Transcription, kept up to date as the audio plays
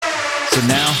So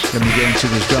now, let me get into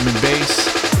this drum and bass.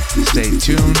 Stay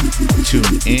tuned,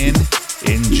 tune in,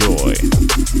 enjoy.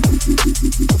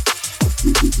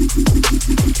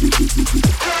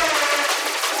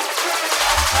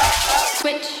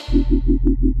 Switch.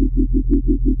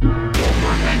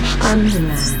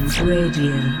 Underland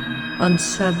Radio on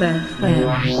Sub FM.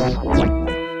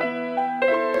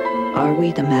 Are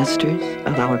we the masters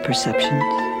of our perceptions?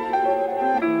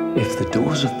 If the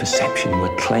doors of perception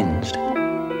were cleansed,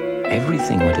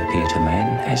 everything would appear to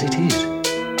man as it is,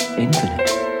 infinite.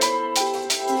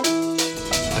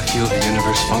 I feel the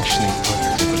universe functioning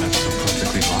perfectly, but I'm so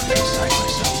perfectly locked inside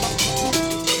myself.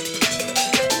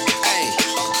 Hey,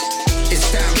 it's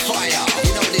damn fire.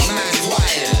 You know this man's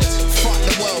wired. Fuck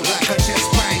the world like I just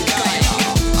banged Gaia.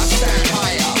 I stand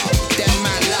higher, them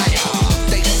man liar.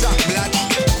 They suck blood,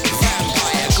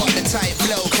 vampire. Got the tight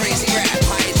flow, crazy rap,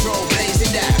 hydro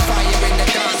blazing that fire in the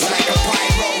dance like a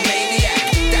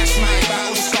pyromaniac. That's my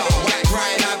battle scar, whack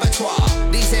Ryan abattoir.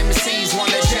 These MCs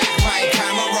wanna jack my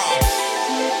camera.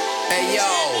 Hey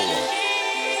yo,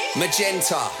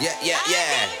 Magenta, yeah.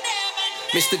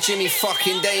 Mr. Jimmy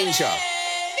fucking Danger.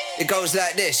 It goes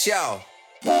like this, yo.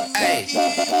 Hey,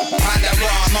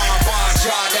 Panorama, bar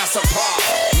jar, that's a part.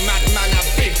 Madman, a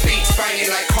big beats banging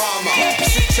like karma.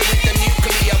 Switcher with the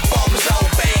nuclear bombs, oh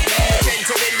baby.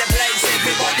 Magenta in the place,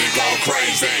 everybody go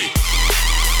crazy.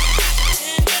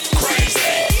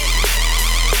 Crazy.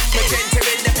 Magenta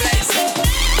in the place.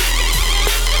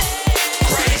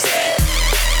 Crazy.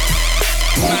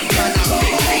 Madman, a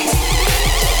big beats.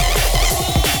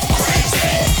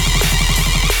 Crazy.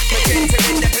 Magenta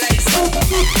in the place.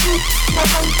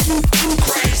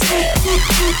 Crazy.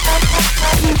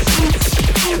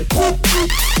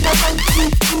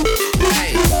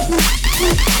 Hey,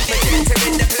 Magenta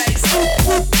in the place.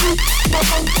 Hey,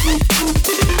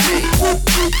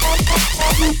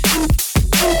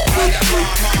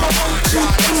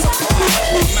 that's a part.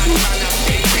 Man, a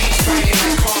big beats banging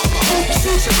like karma.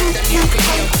 Switcher with the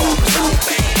nuclear bombs, oh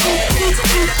baby. Magenta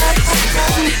in the place,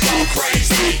 everybody go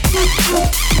crazy.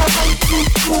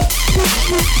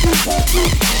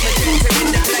 Magenta in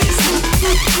the place.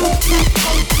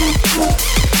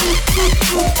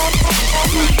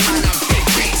 Man, a big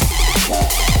beats.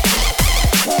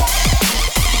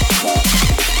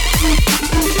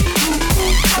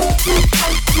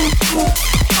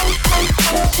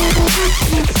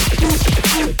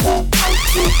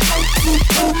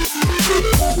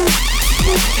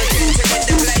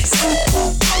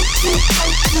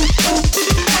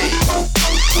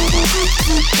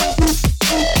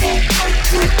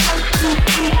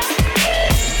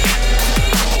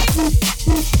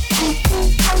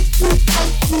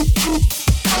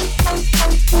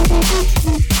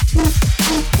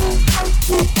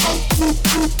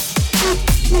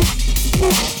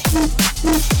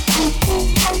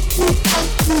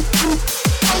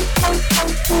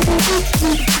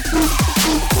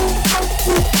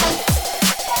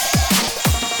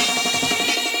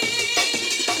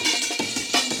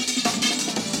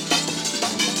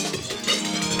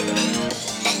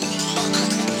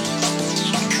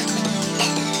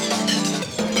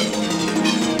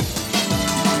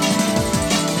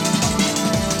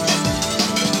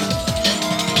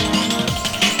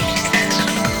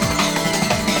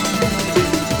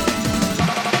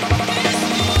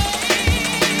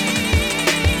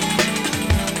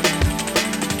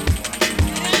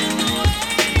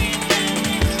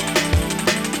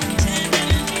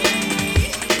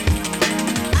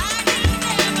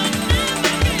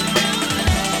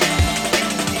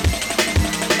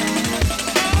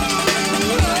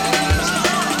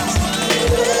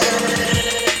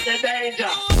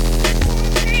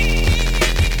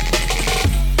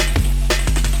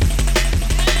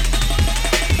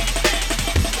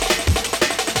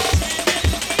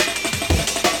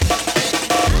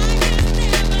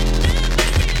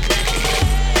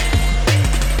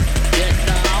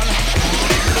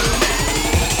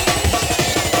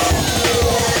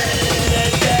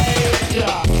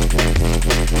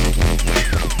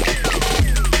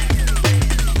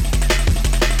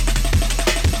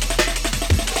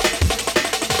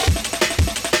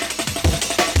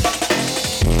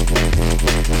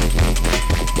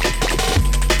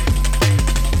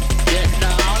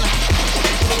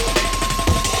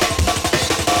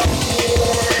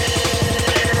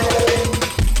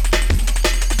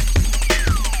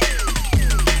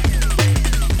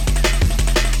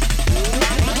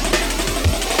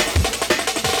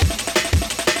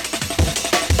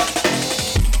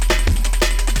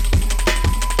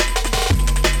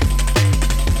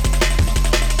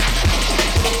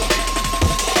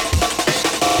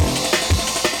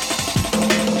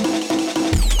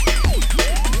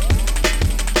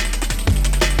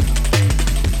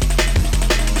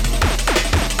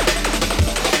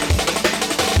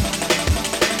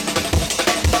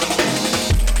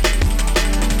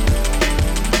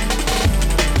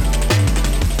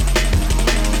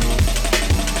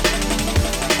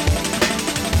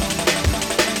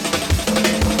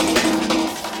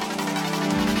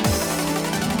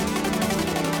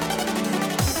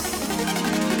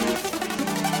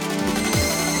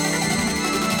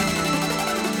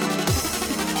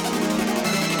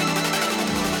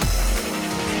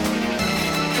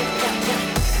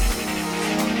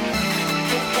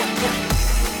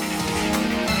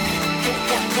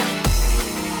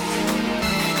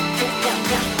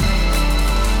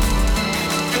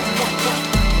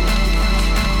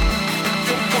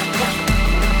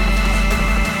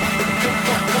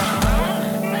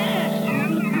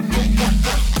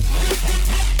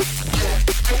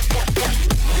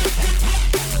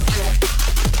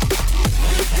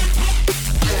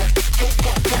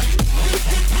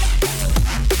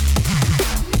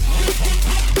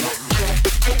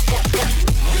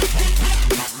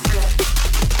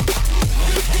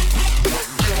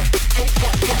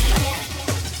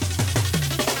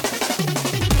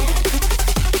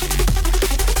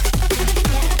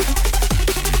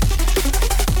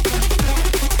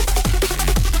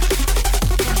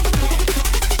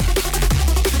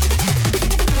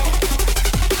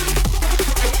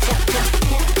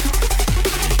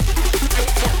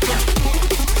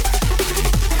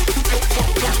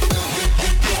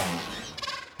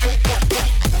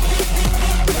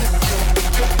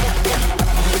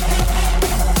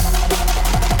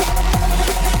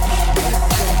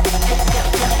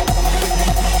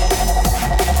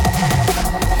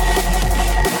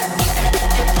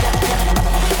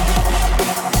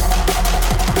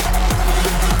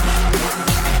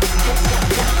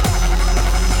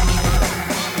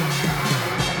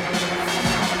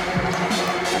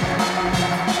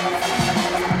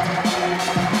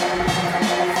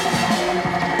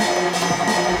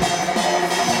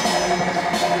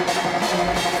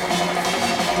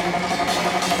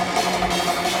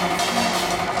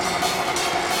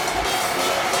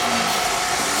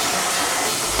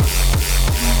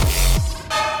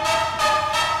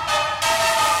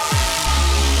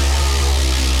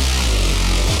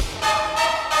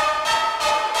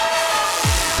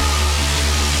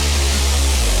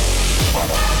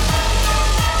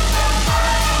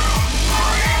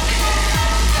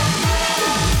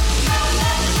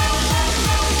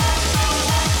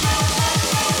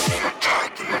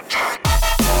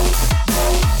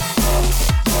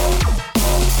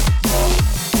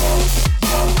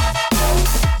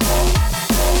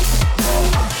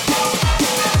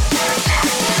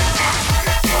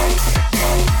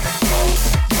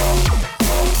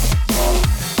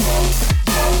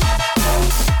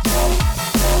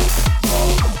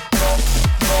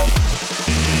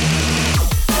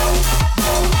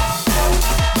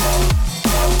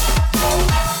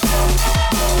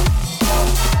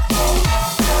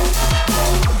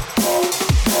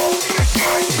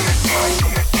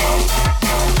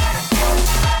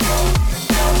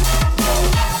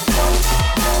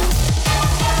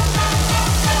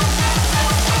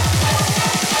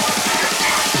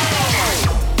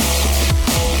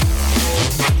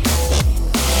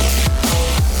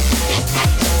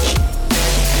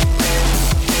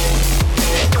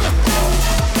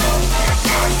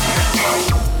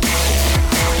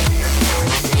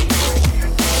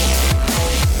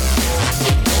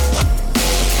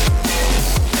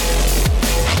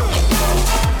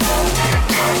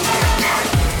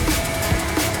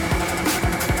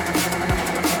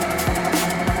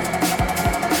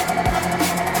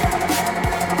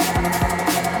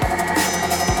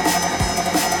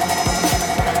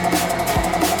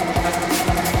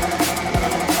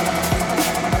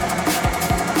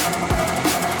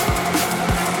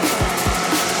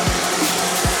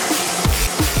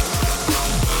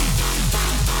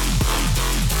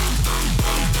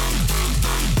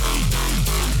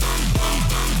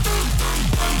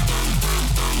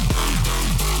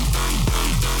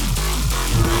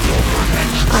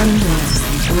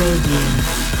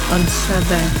 Sub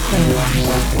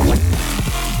FM.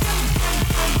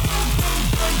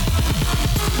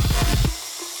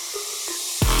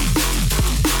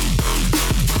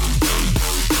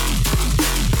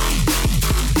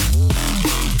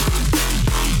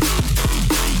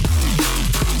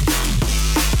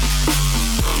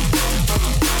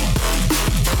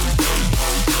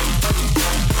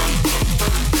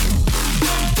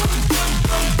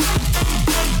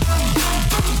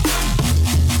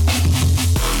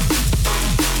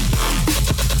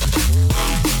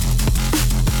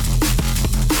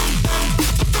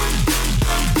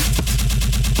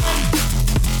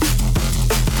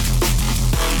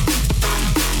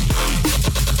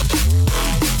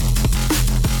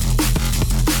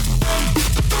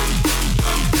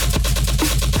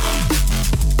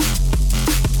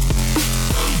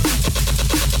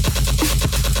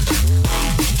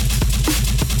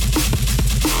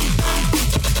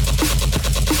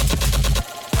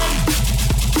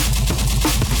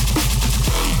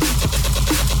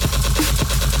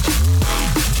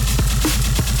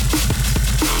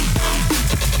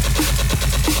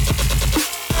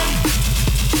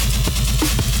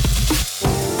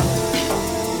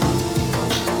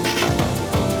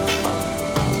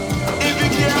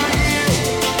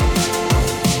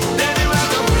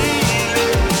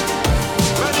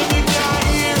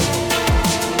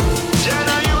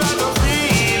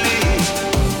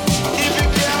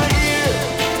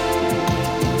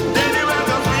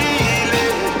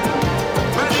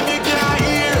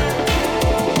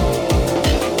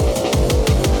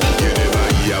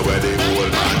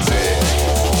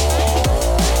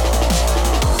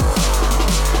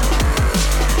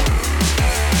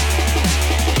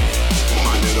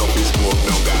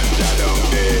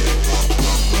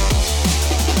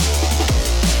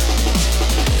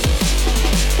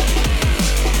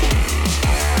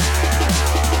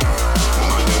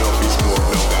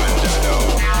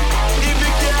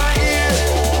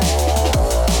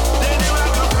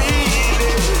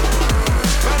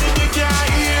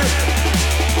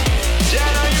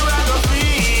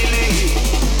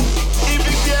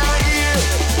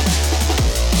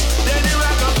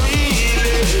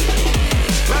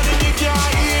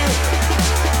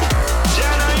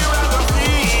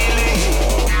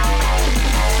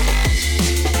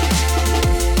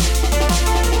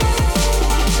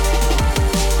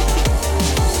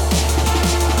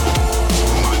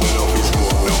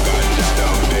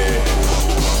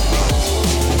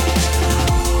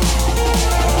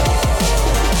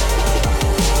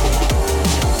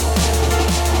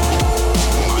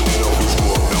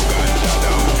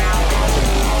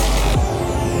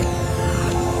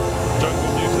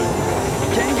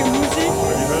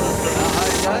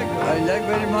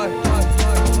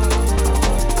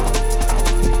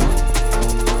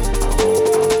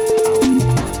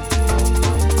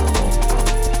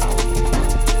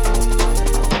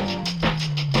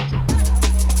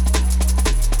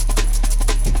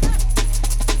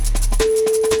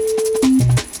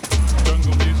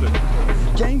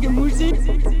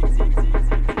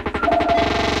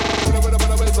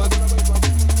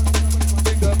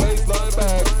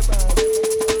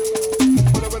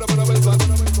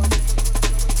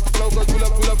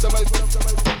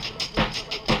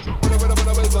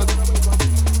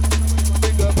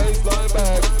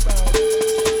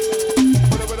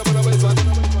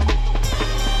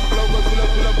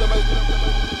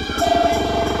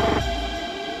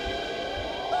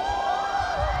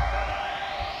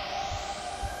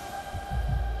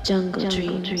 Jungle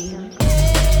Dream.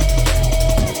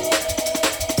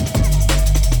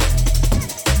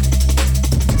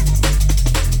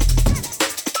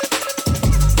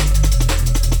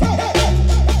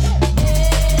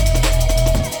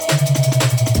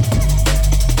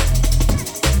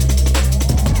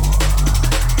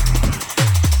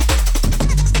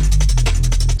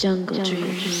 Jungle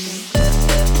Dream.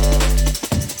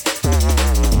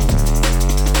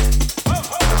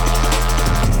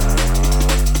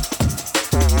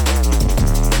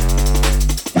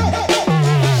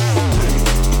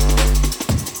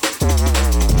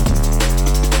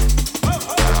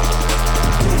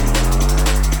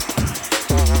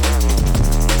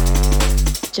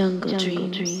 Jungle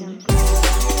Dream.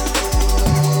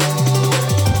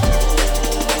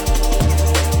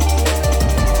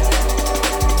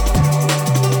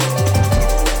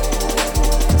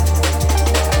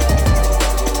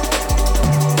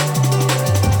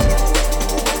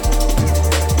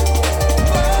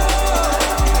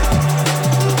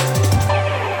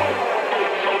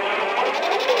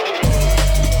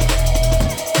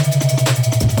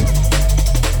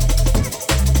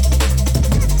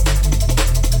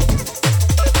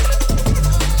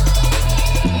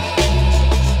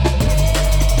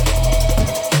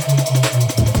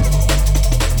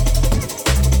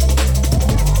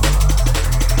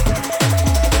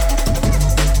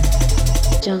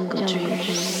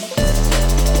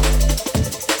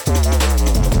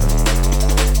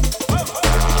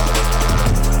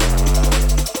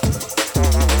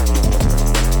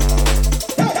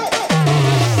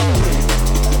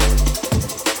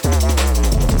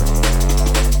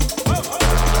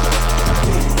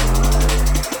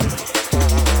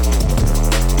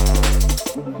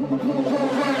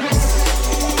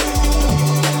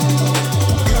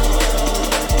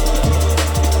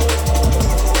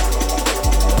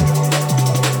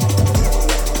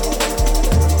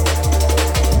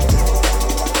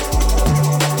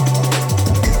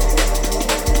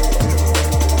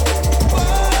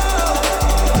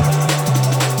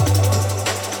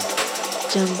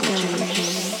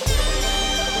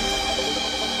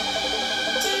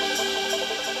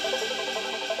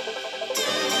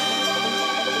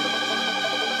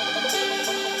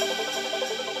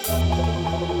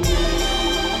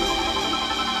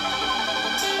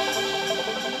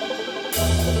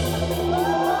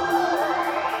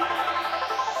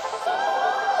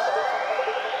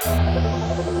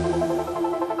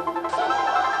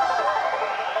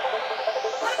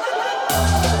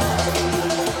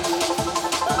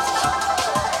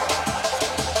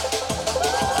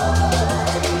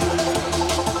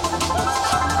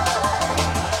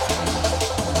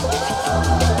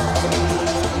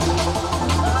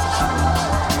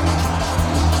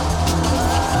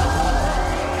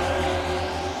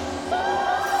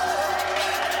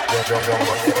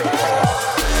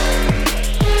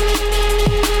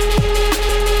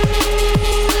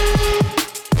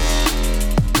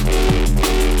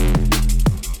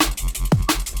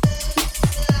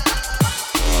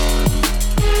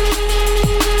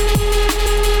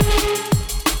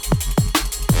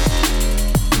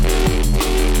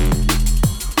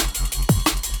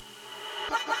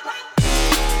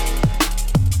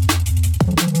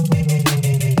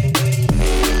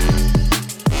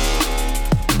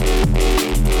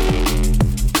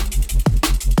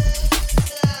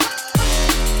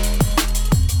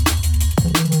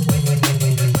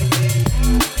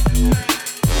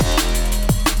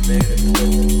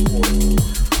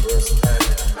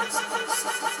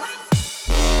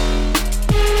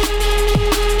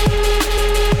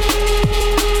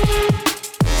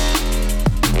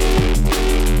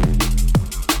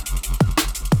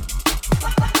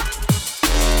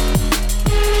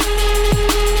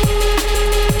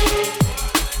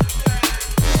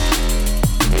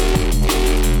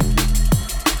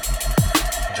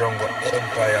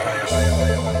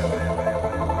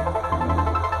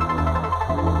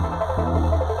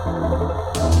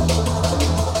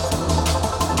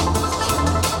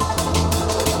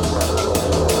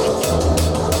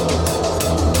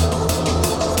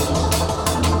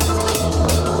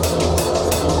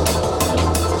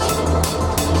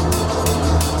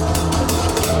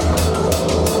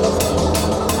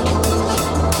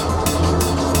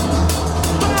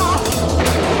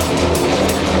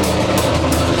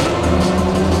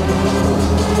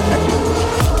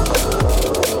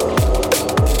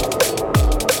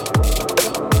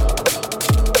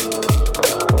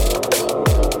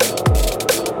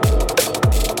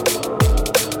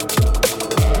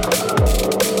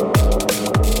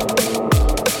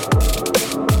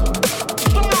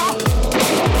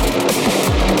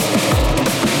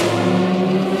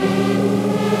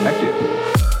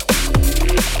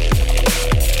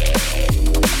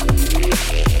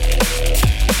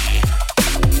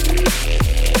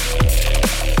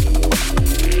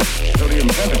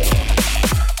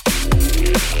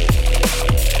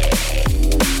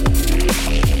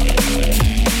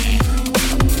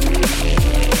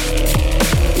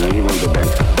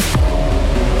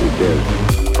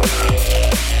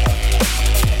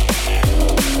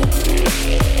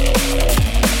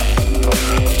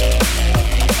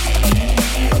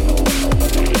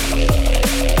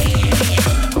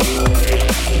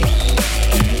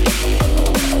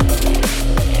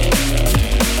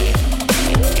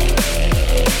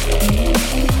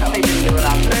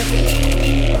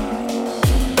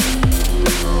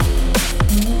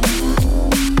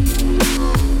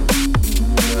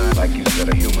 Like you said,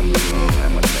 a human being, I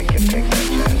must make you take that.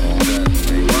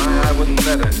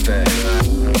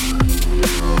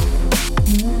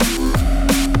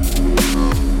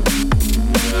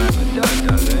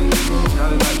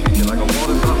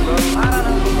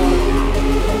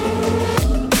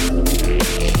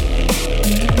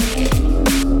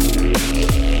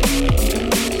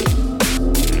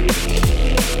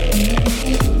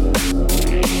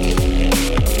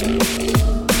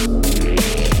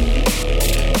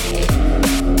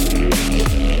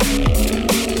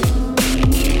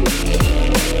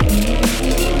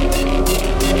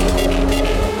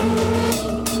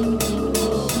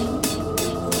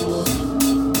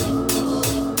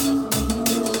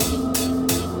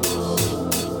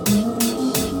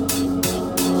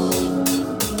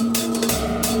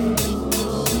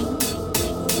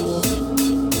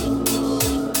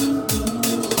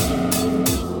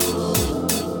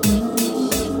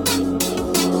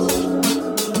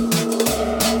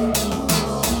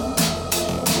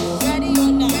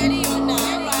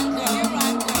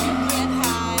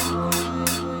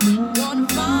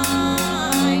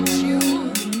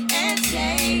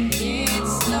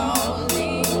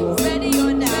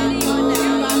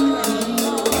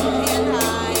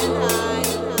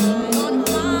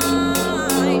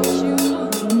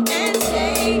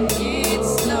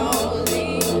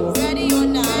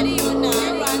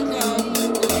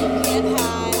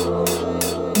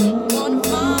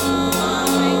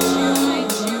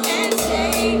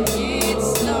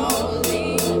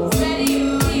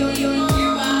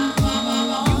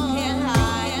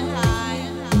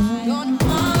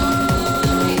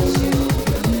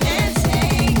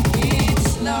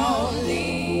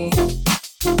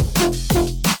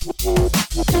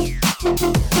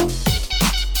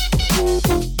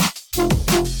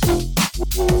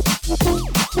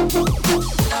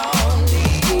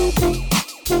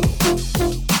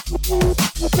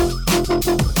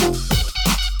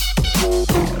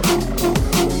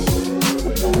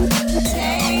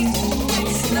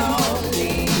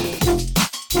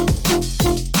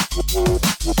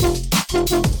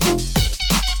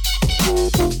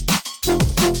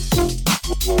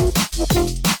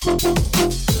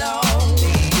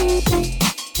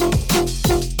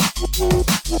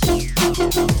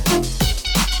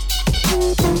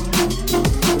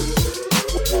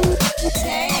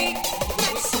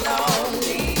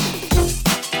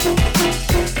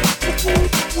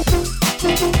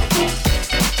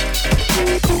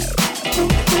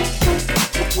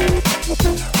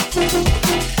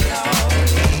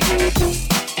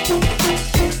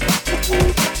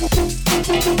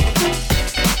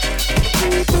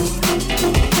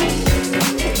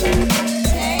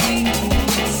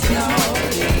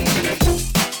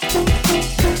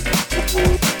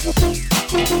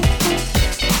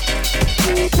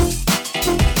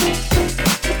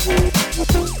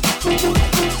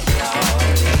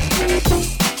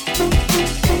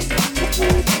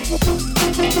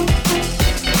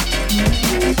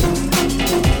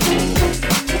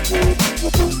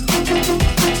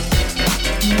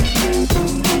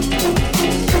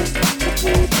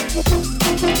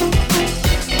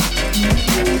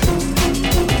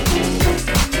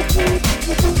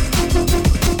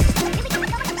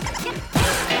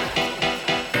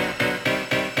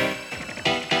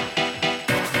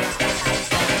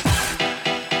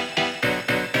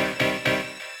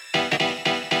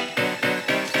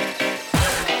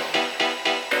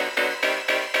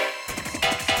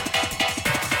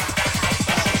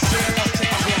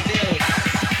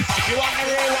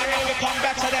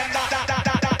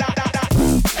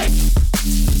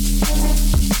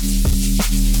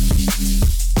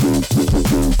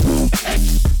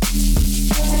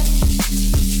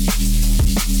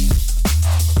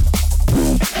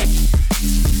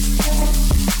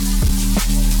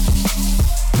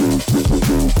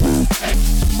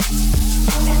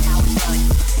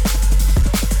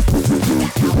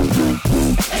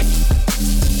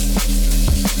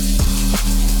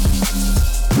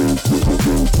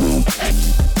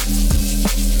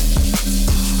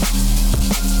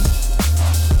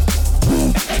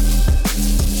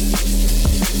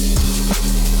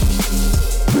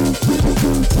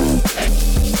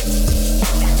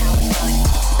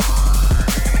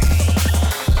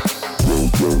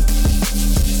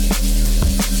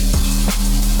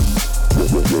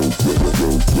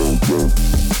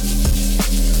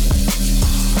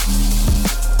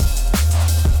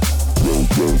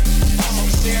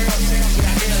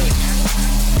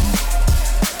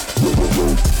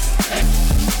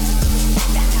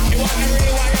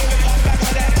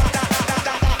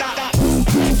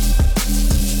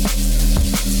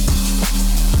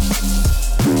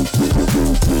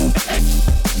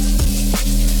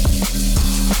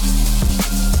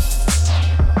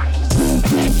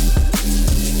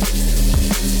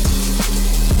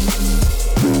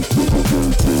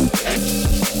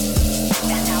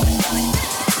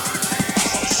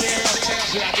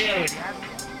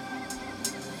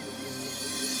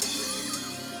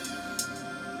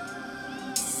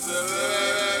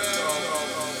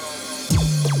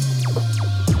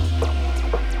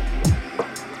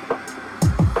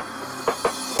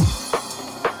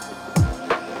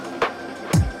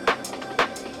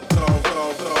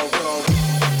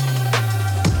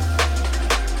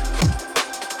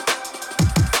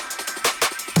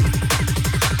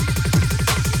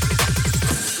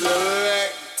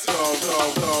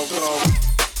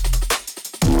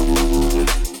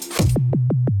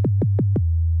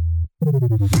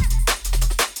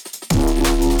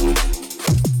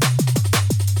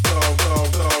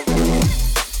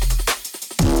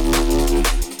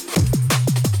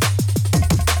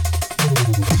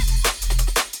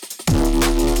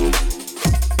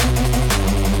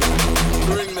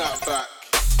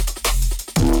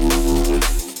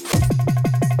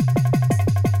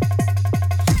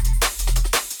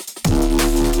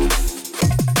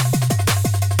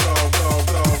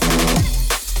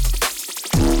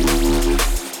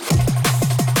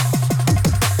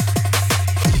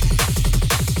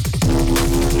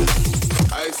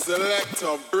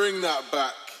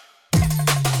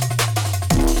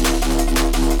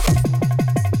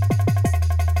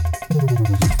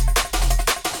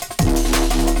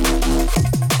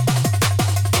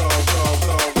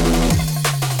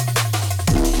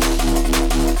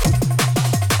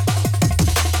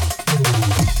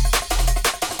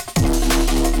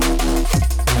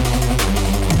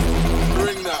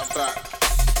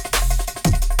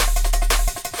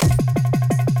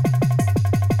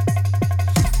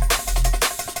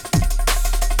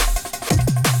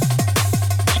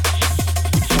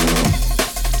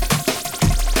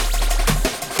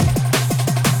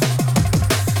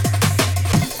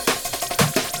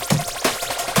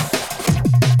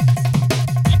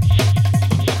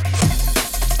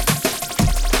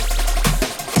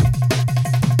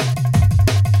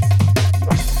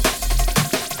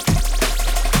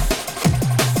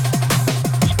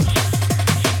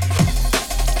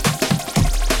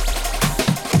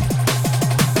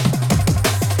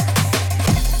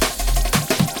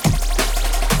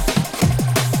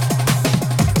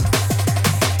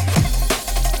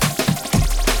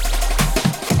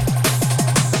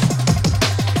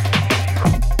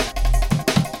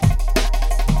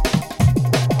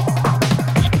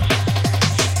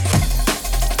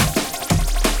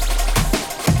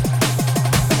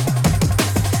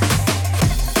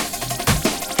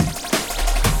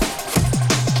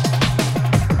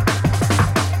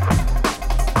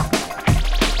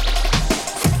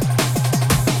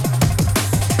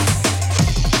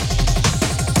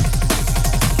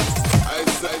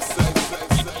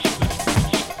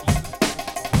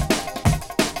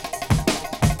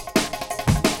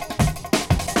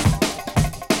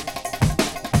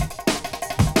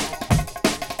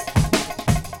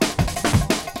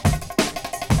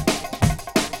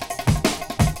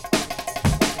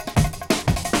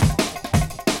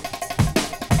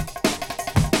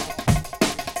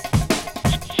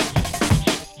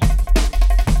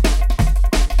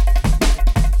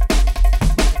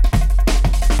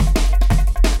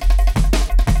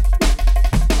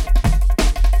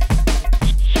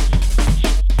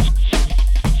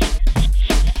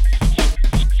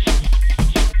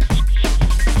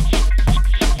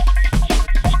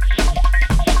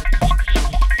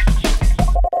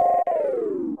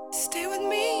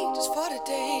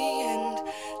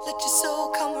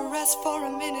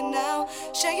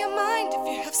 you mind if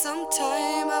you have some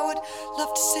time? I would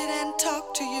love to sit and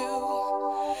talk to you.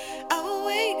 I will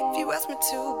wait if you ask me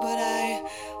to, but I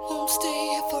won't stay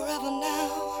here forever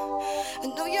now. I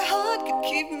know your heart could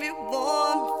keep me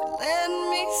warm if you let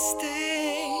me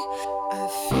stay. I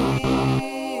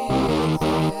feel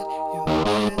that your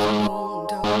eyes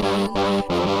won't open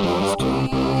in these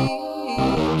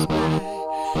dreams. My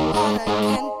heart, I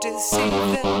can't deceive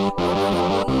it.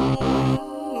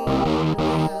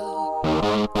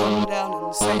 Come down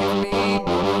and save me.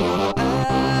 Your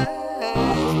eyes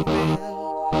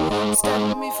will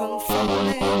stop me from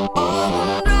falling. Oh,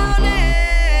 I'm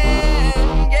drowning,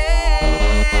 yeah.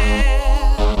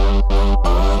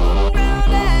 Oh, I'm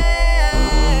drowning,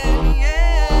 yeah.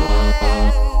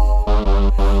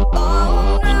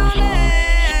 Oh, I'm drowning,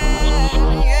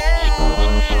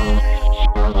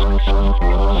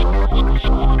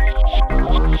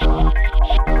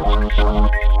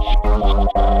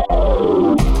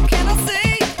 Can I say,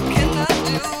 can I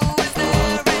do? Is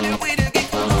there any way to get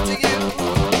close to you?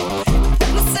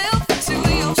 Put myself into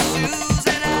your shoes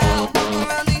and I'll walk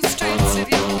around these streets of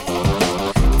you.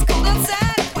 It's cold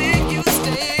outside where you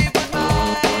stay, but my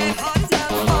heart is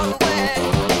not far away.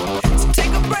 So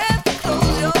take a breath,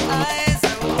 close your eyes.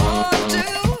 I want to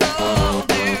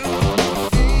hold you. Feel that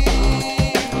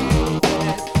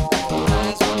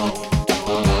eyes won't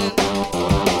open.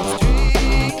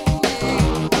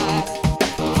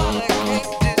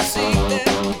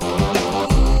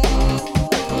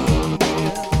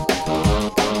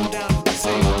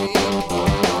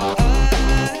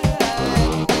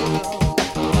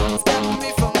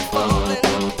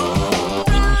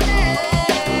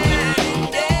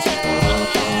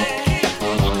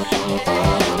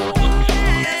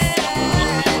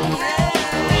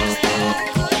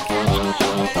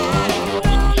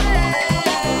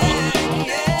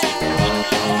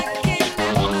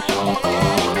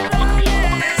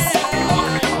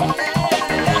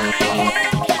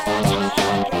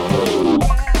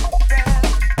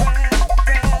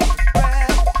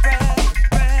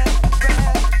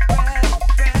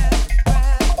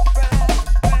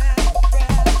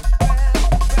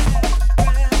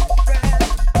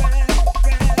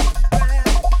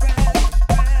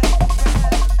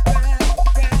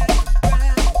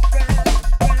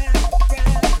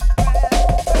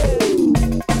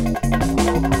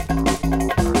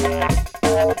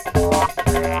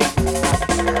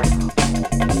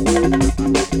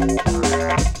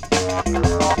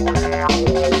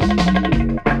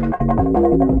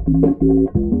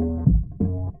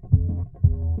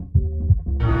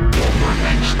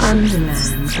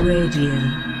 Underland Radio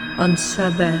on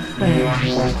Sub FM.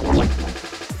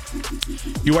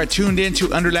 You are tuned in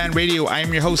to Underland Radio. I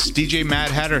am your host, DJ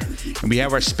Mad Hatter, and we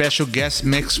have our special guest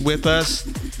mix with us,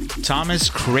 Thomas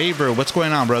Craver. What's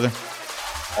going on, brother?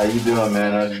 How you doing,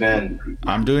 man? How's it been?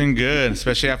 I'm doing good,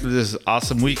 especially after this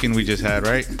awesome weekend we just had,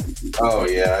 right? Oh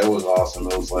yeah, it was awesome.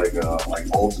 It was like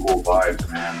old school vibes,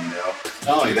 man. You know,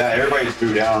 not only that, everybody just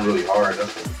threw down really hard.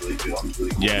 That's what's really good. I'm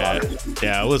really cool about it.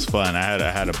 Yeah, it was fun. I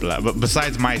had a blast. But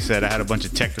besides my set, I had a bunch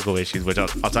of technical issues, which I'll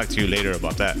talk to you later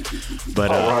about that. But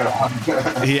right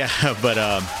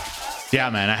on. yeah,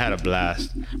 man, I had a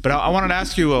blast. But I wanted to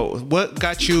ask you, what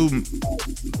got you,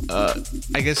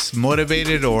 I guess,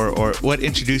 motivated, or what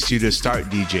introduced you to start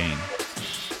DJing?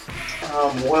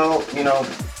 Well, you know,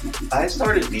 I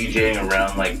started DJing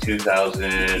around like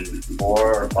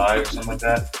 2004 or 5, something like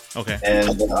that. Okay.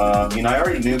 And, you know, I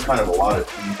already knew kind of a lot of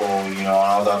people, you know,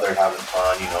 I was out there having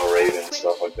fun, you know, raving and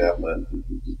stuff like that. But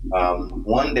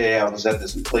one day I was at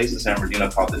this place in San Bernardino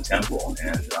called The Temple.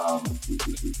 And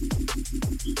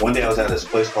one day I was at this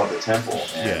place called The Temple.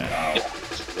 And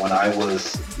when I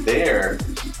was there,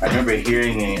 I remember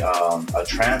hearing a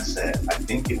trance set. I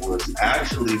think it was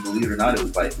actually, believe it or not, it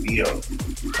was by Theo.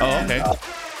 Oh, okay.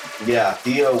 Yeah,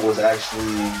 Theo was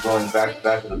actually going back to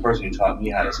back with the person who taught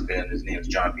me how to spin. His name is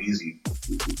John Beasy.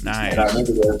 Nice. And I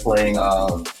remember they were playing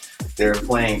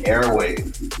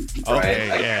Airwave. Okay,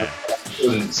 right? yeah. It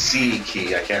was in C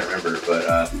key, I can't remember, but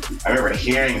I remember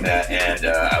hearing that, and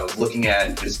I was looking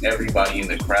at just everybody in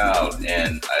the crowd,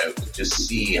 and I could just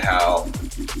see how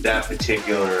that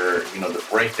particular, you know, the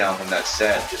breakdown from that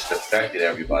set just affected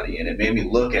everybody, and it made me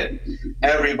look at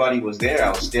everybody was there. I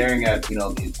was staring at, you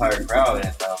know, the entire crowd,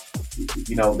 and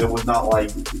you know, there was not like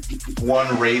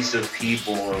one race of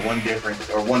people or one different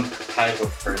or one type of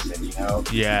person, you know.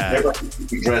 Yeah.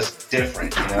 Everybody dressed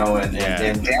different, you know, and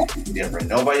dancing different.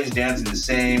 Nobody's dancing the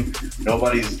same.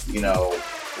 Nobody's, you know,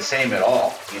 the same at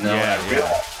all, you know. Yeah, and I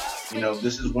realized, you know,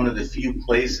 this is one of the few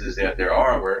places that there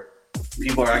are where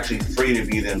people are actually free to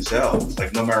be themselves.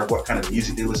 Like no matter what kind of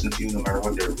music they listen to, no matter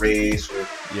what their race or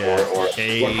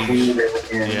age. what crew they're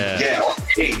in. Or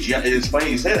age. Yeah, it's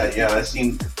funny you say that. Yeah, I've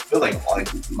seen like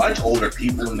much older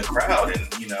people in the crowd,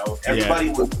 and you know, everybody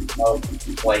was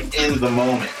like in the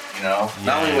moment. You know,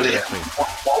 not only were they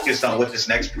focused on what this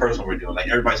next person we're doing, like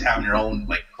everybody's having their own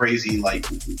like crazy like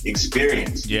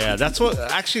experience. Yeah, that's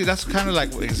kind of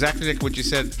like exactly like what you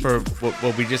said for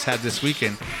what we just had this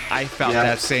weekend. I felt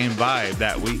that same vibe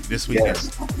this weekend.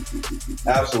 Yes,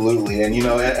 absolutely. And you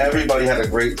know, everybody had a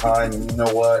great time. And you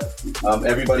know what?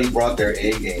 Everybody brought their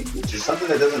A game, which is something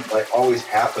that doesn't like always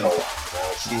happen a lot.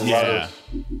 You know,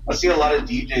 I see a lot of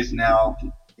DJs now.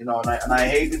 You know, and I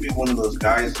hate to be one of those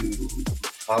guys who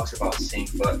talks about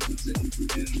sync buttons and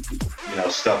you know,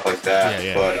 stuff like that.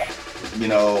 But you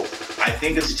know, I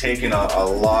think it's taken a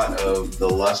lot of the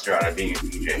luster out of being a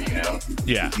DJ. You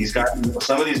know, these guys,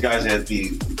 some of these guys at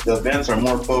the events are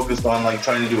more focused on like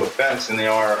trying to do effects than they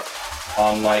are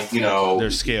on like, you know, their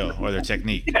skill or their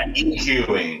technique.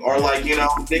 EQing or like, you know,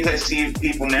 things I see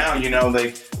people now. You know,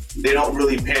 they don't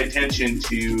really pay attention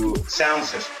to sound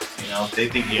systems. You know, they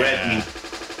think red means.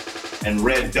 And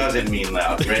red doesn't mean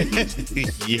loud. Red means so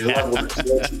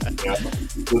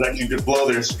that you could blow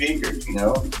their speakers, you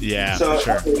know? Yeah, so for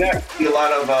sure. After that, you see a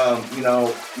lot of, you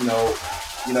know,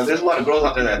 there's a lot of girls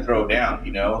out there that throw down,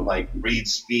 you know, like Reed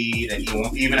Speed, and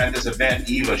even at this event,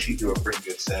 Eva, she threw a pretty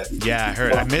good set. Yeah, I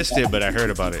heard. I missed it, but I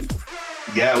heard about it.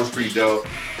 Yeah, it was pretty dope.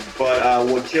 But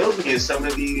what kills me is some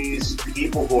of these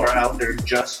people who are out there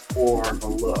just for the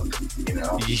look, you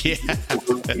know? Yeah, I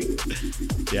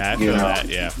feel that.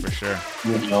 Yeah, for sure.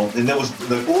 You know, and that was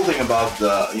the cool thing about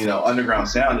the, you know, underground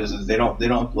sound is they don't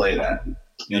play that.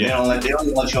 You know, they don't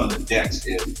even let you on the decks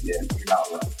if you're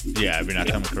not right. Yeah, if you're not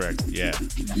coming correct. Yeah.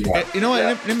 You know what?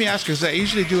 Let me ask you, because I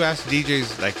usually do ask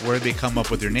DJs like where they come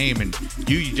up with their name, and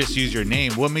you just use your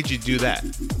name. What made you do that?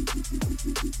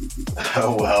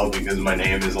 Oh, well, because my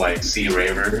name is like C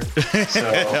Raver.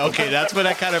 So okay, that's what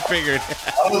I kind of figured.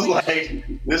 I was like,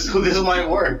 this might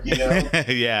work, you know?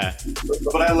 Yeah.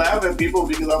 But I laugh at people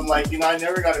because I'm like, you know, I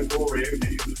never got a cool rave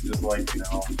name. It's just like, you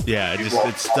know. Yeah,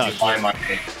 it's stuck. Find my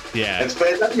name. Yeah. It's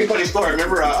actually a funny story. I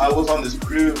remember I was on this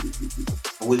crew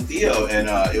with Theo, and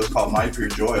it was called My Pure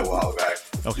Joy a while back.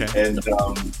 Okay. And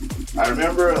I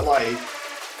remember like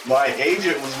my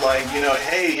agent was like, you know,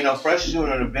 hey, you know, Fresh is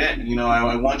doing an event, you know,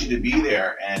 I want you to be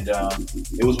there. And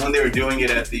it was when they were doing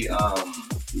it at the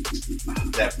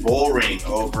that bull ring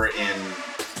over in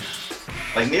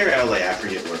like near LA, I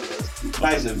forget where it was.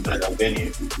 Nice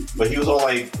venue. But he was all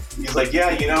like, he's like,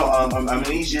 yeah, you know, I'm gonna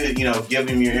need you to, you know, give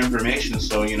him your information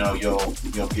so, you know, you'll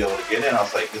be able to get in. I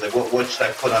was like, he's like, what should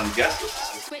I put on the guest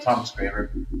list? Like, Thomas Craver.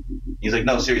 He's like,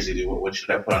 no, seriously, dude, what should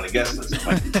I put on the guest list?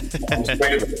 I'm like, Thomas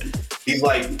Craver. He's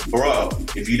like, bro,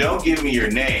 if you don't give me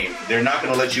your name, they're not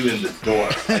gonna let you in the door.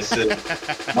 I said,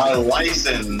 my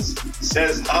license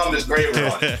says Thomas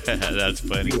Craver on it. That's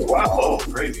funny. Like, wow,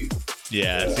 crazy.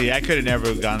 Yeah, see, I could have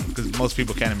never gone, because most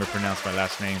people can't even pronounce my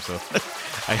last name, so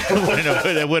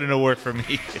that wouldn't have worked for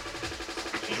me.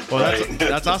 Well, right.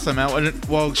 that's awesome, man.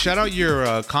 Well, shout out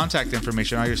your contact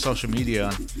information on your social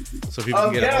media so people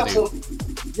can get a hold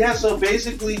of you. So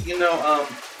basically, you know,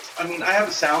 I mean, I have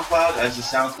a SoundCloud. As a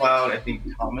SoundCloud, I think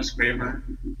Thomas Craver.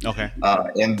 Okay.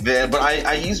 But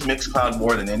I use Mixcloud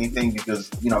more than anything because,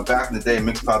 you know, back in the day,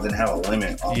 Mixcloud didn't have a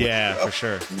limit. On for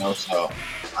sure. You know, so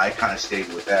I kind of stayed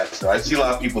with that. So I see a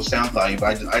lot of people SoundCloud,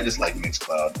 but I just like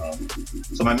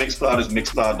Mixcloud. So my Mixcloud is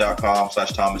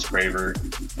mixcloud.com/Thomas Craver.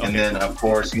 Okay. And then, of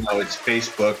course, you know, it's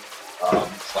Facebook.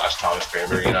 /Thomas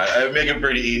Craver. You know, I make it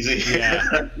pretty easy.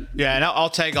 Yeah, and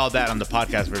I'll tag all that on the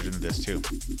podcast version of this too.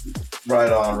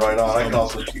 Right on. I can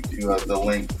also shoot you the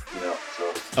link. You know.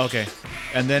 So. Okay.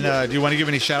 And then, do you want to give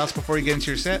any shout outs before you get into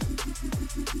your set?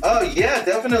 Oh yeah,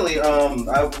 definitely.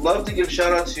 I would love to give a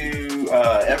shout out to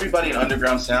everybody in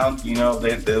Underground Sound. You know,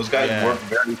 those guys work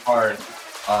very hard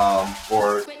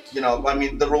for. You know, I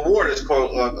mean, the reward is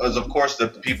of course the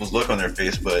people's look on their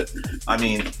face, but I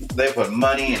mean, they put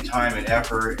money and time and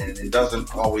effort, and it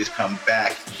doesn't always come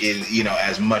back in, you know,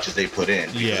 as much as they put in.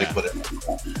 They put it.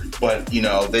 But you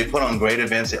know, they put on great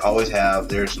events. They always have.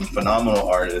 There's some phenomenal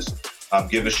artists.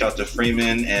 Give a shout to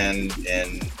Freeman and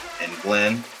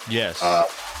Glenn. Yes.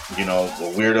 You know, the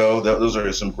Weirdo. Those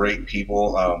are some great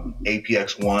people.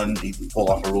 APX1, he pulled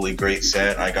off a really great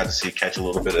set. I got to catch a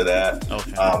little bit of that.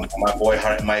 Okay. My boy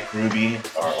Mike Ruby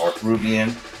or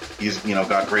Rubian, he's, you know,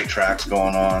 got great tracks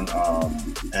going on.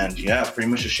 And yeah, pretty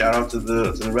much a shout out to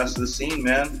the rest of the scene,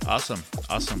 man. Awesome.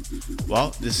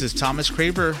 Well, this is Thomas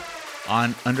Craver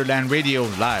on Underland Radio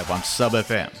live on Sub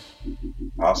FM.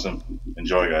 Awesome.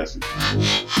 Enjoy, guys.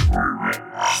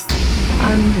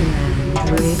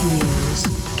 Underland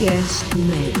Radio's guest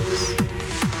mix.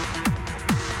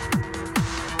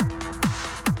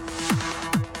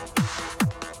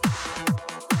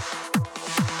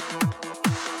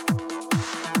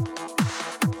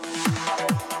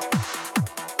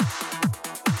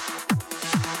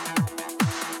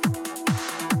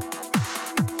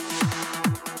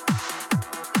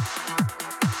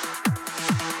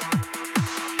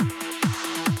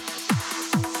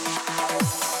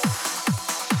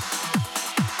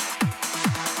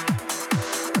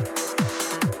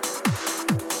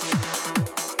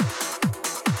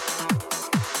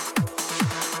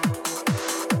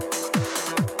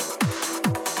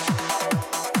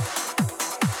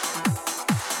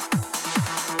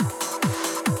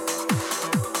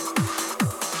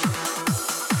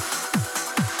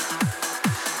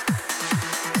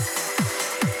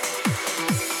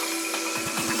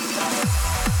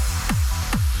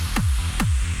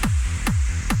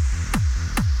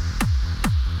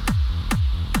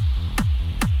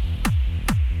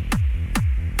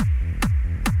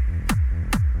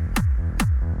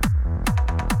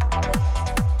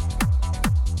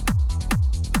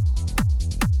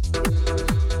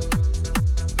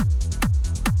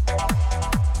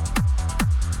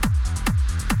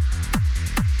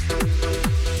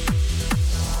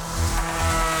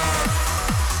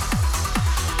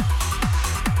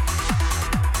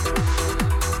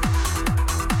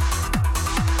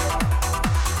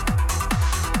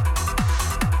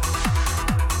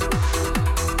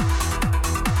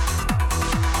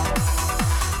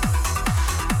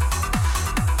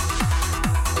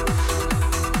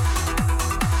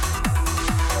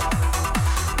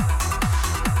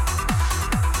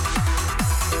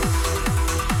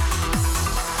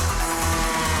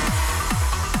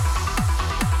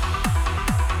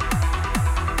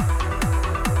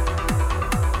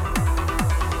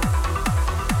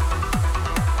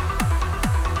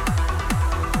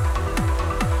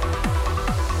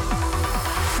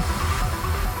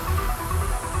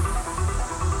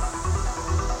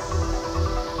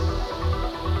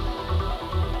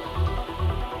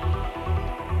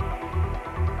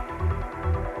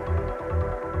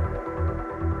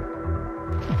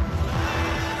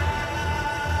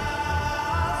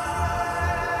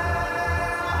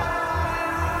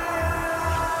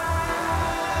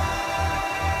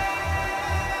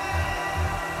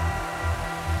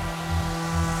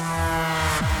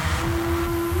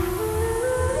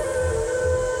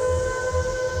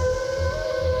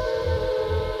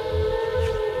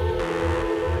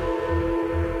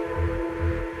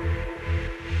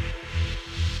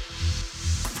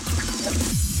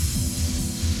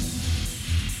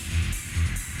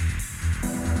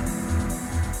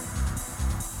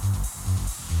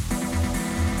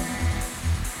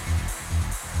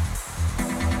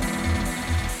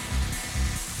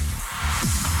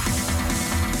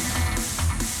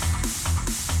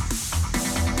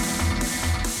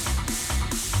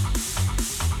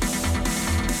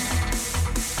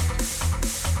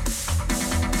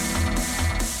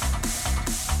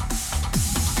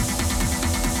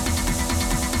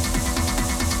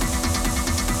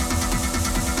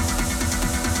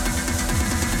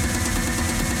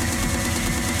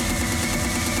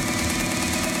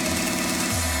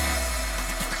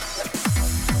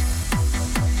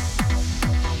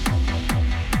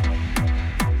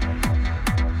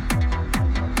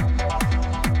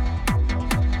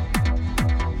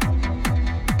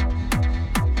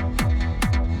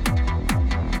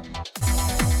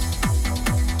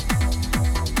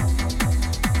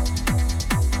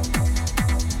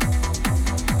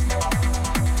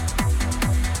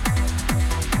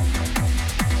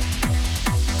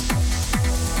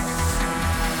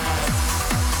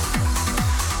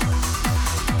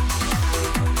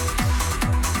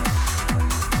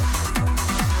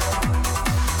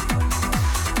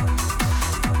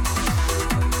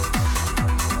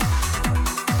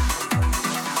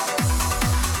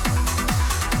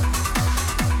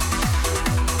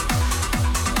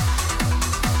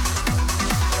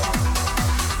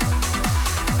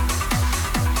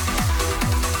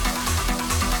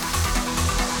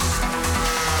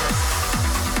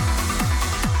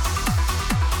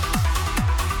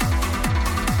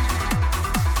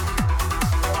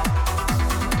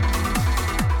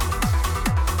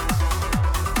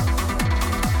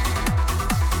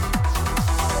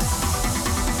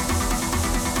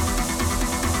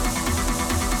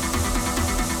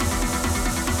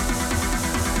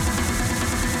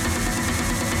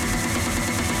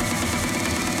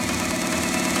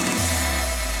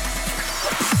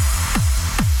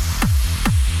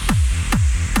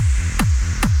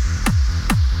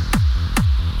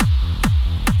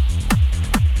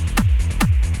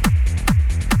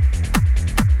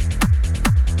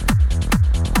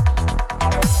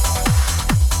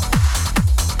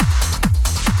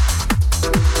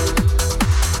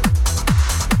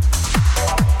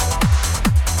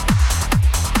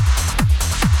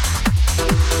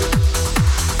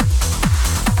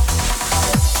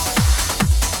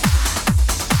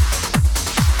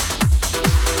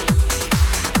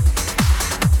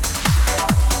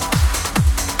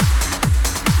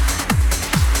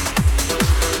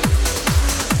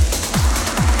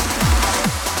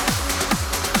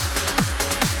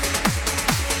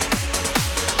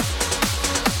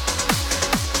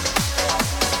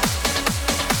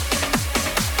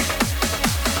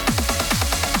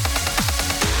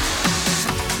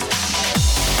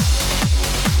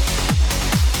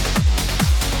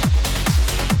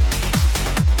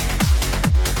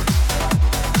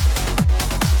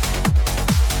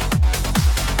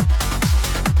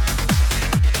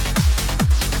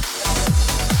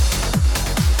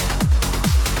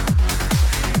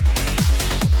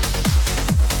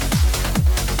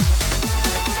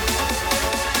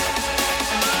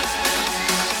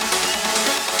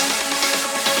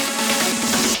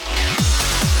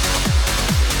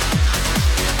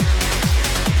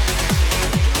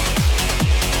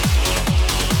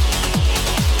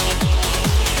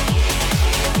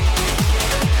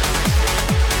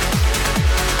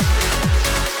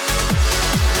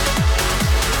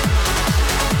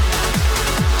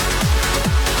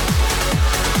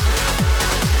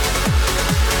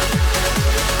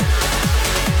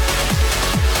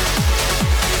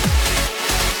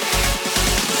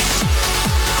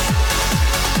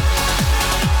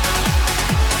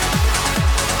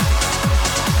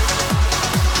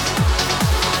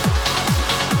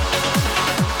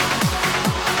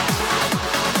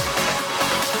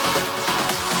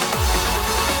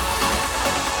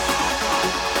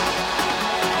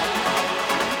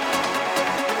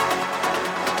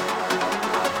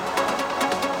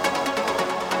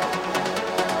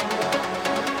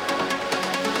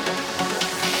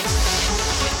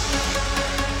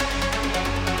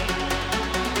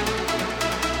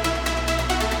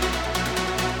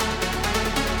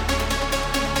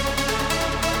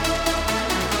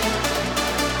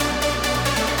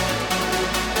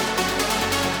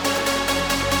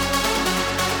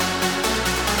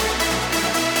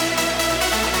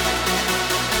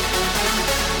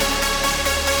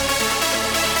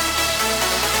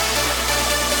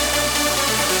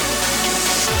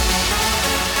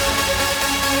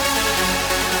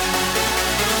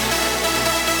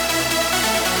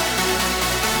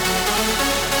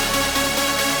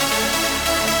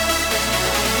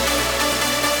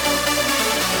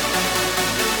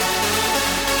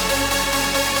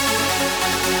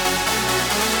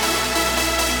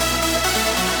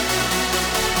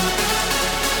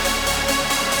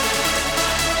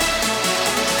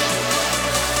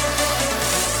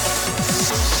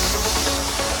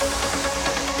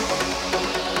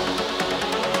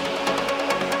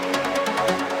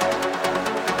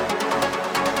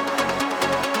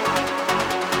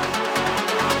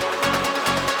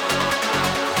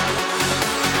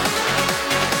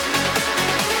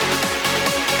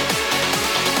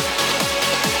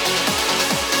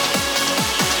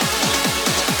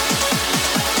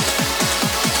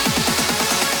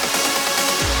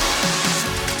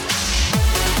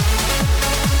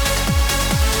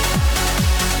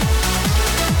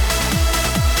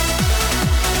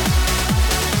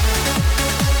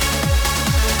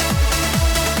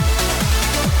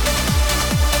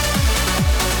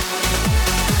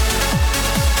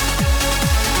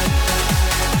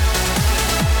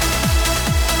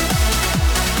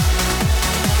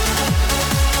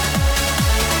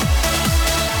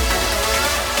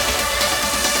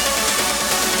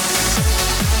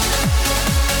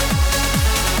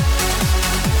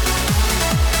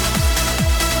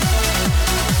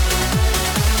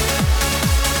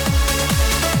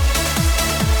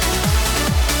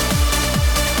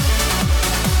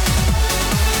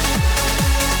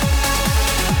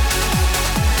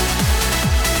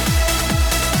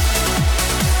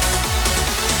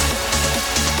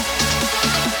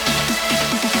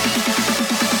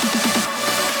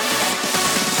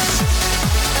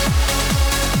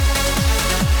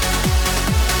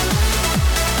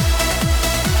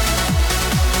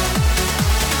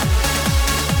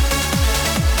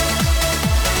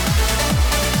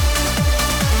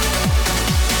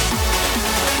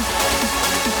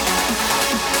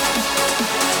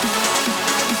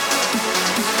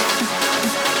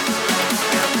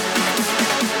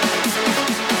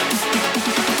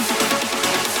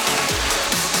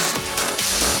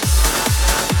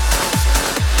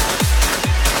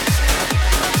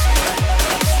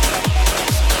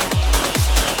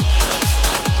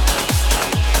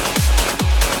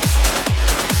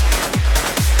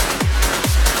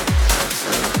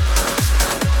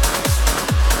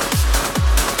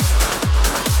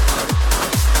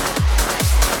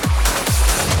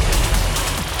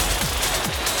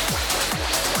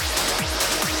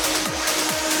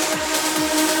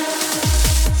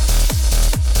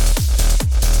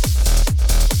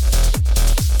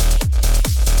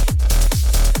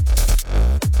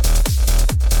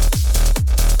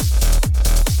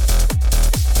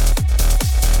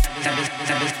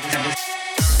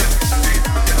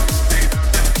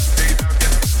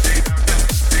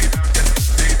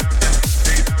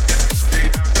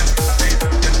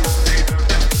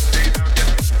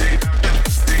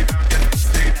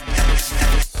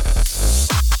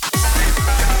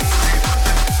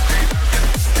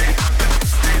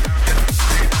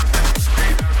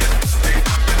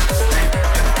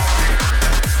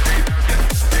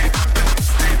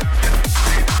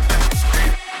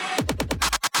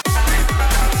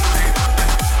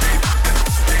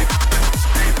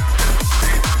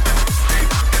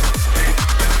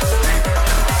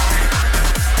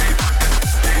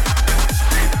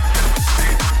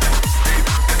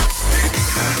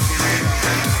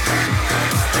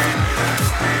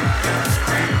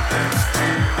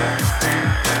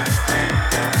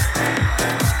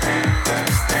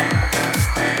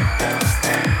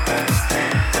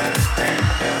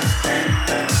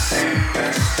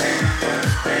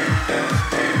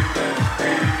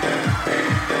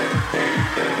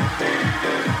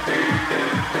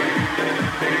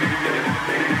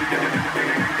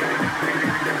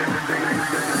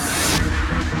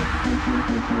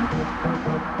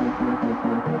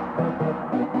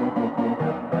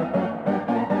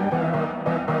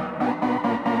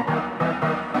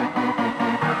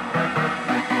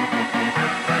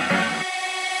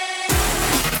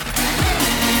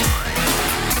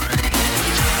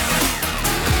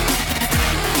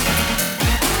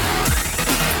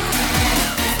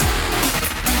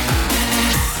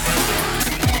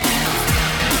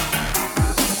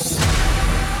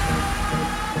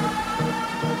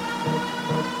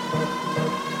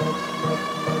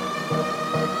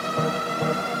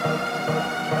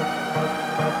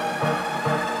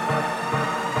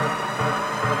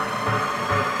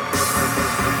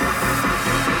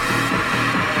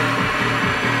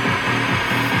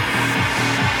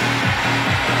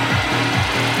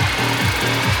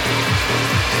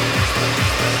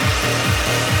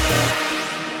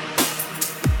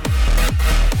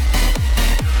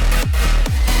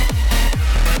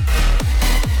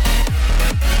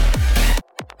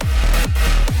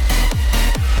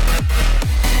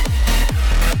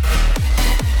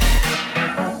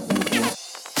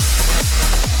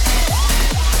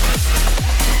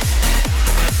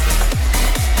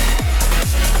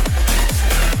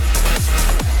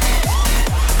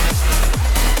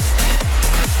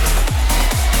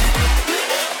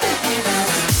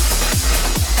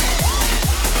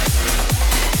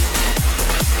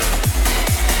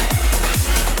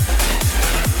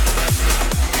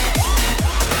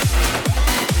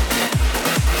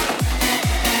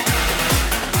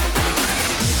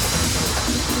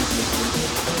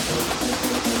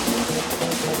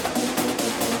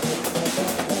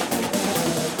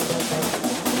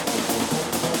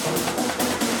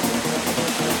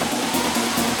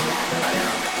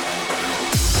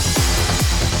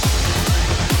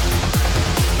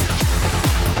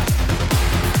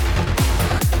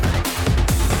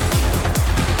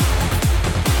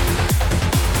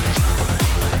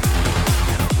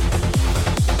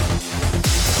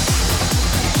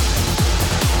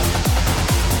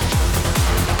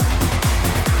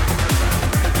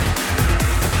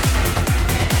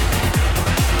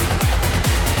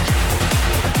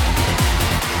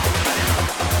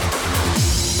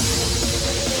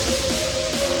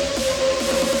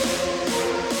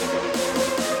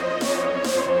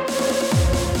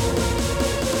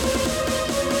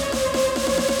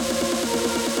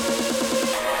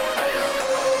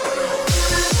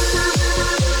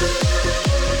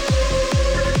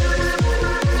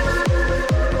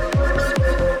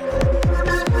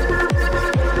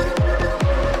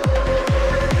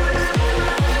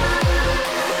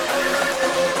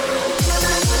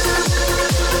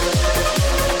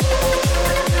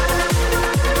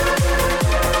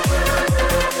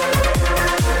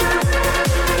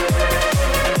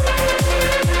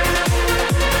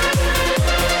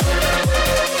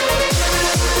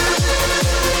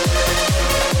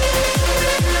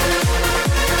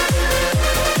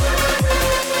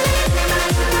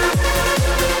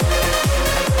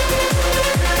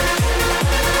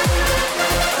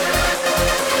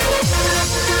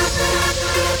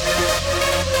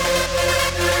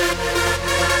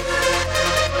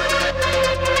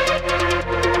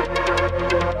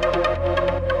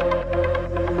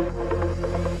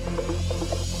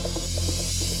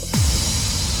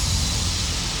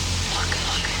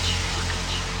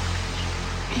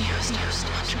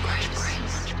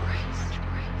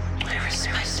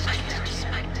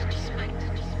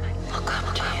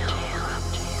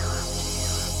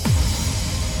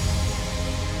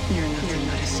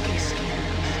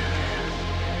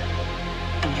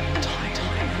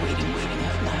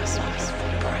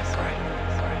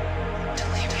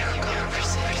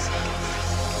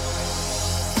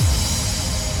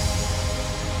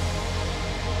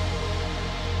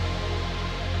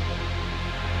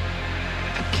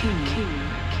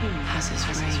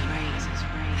 has his reign,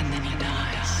 and then he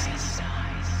dies.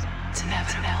 It's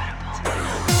inevitable.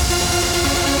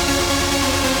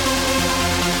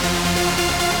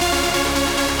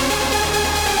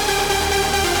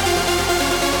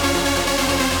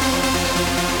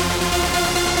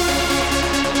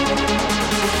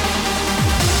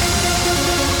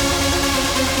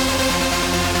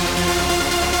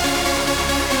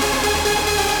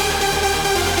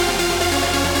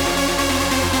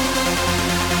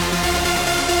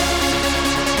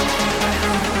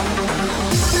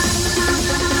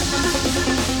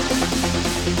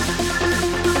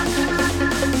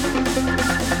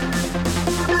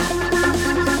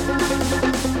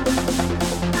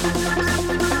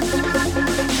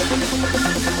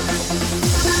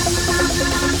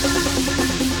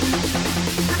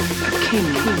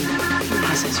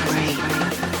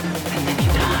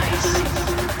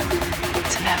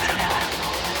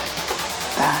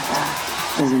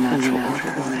 as a natural order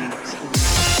of things.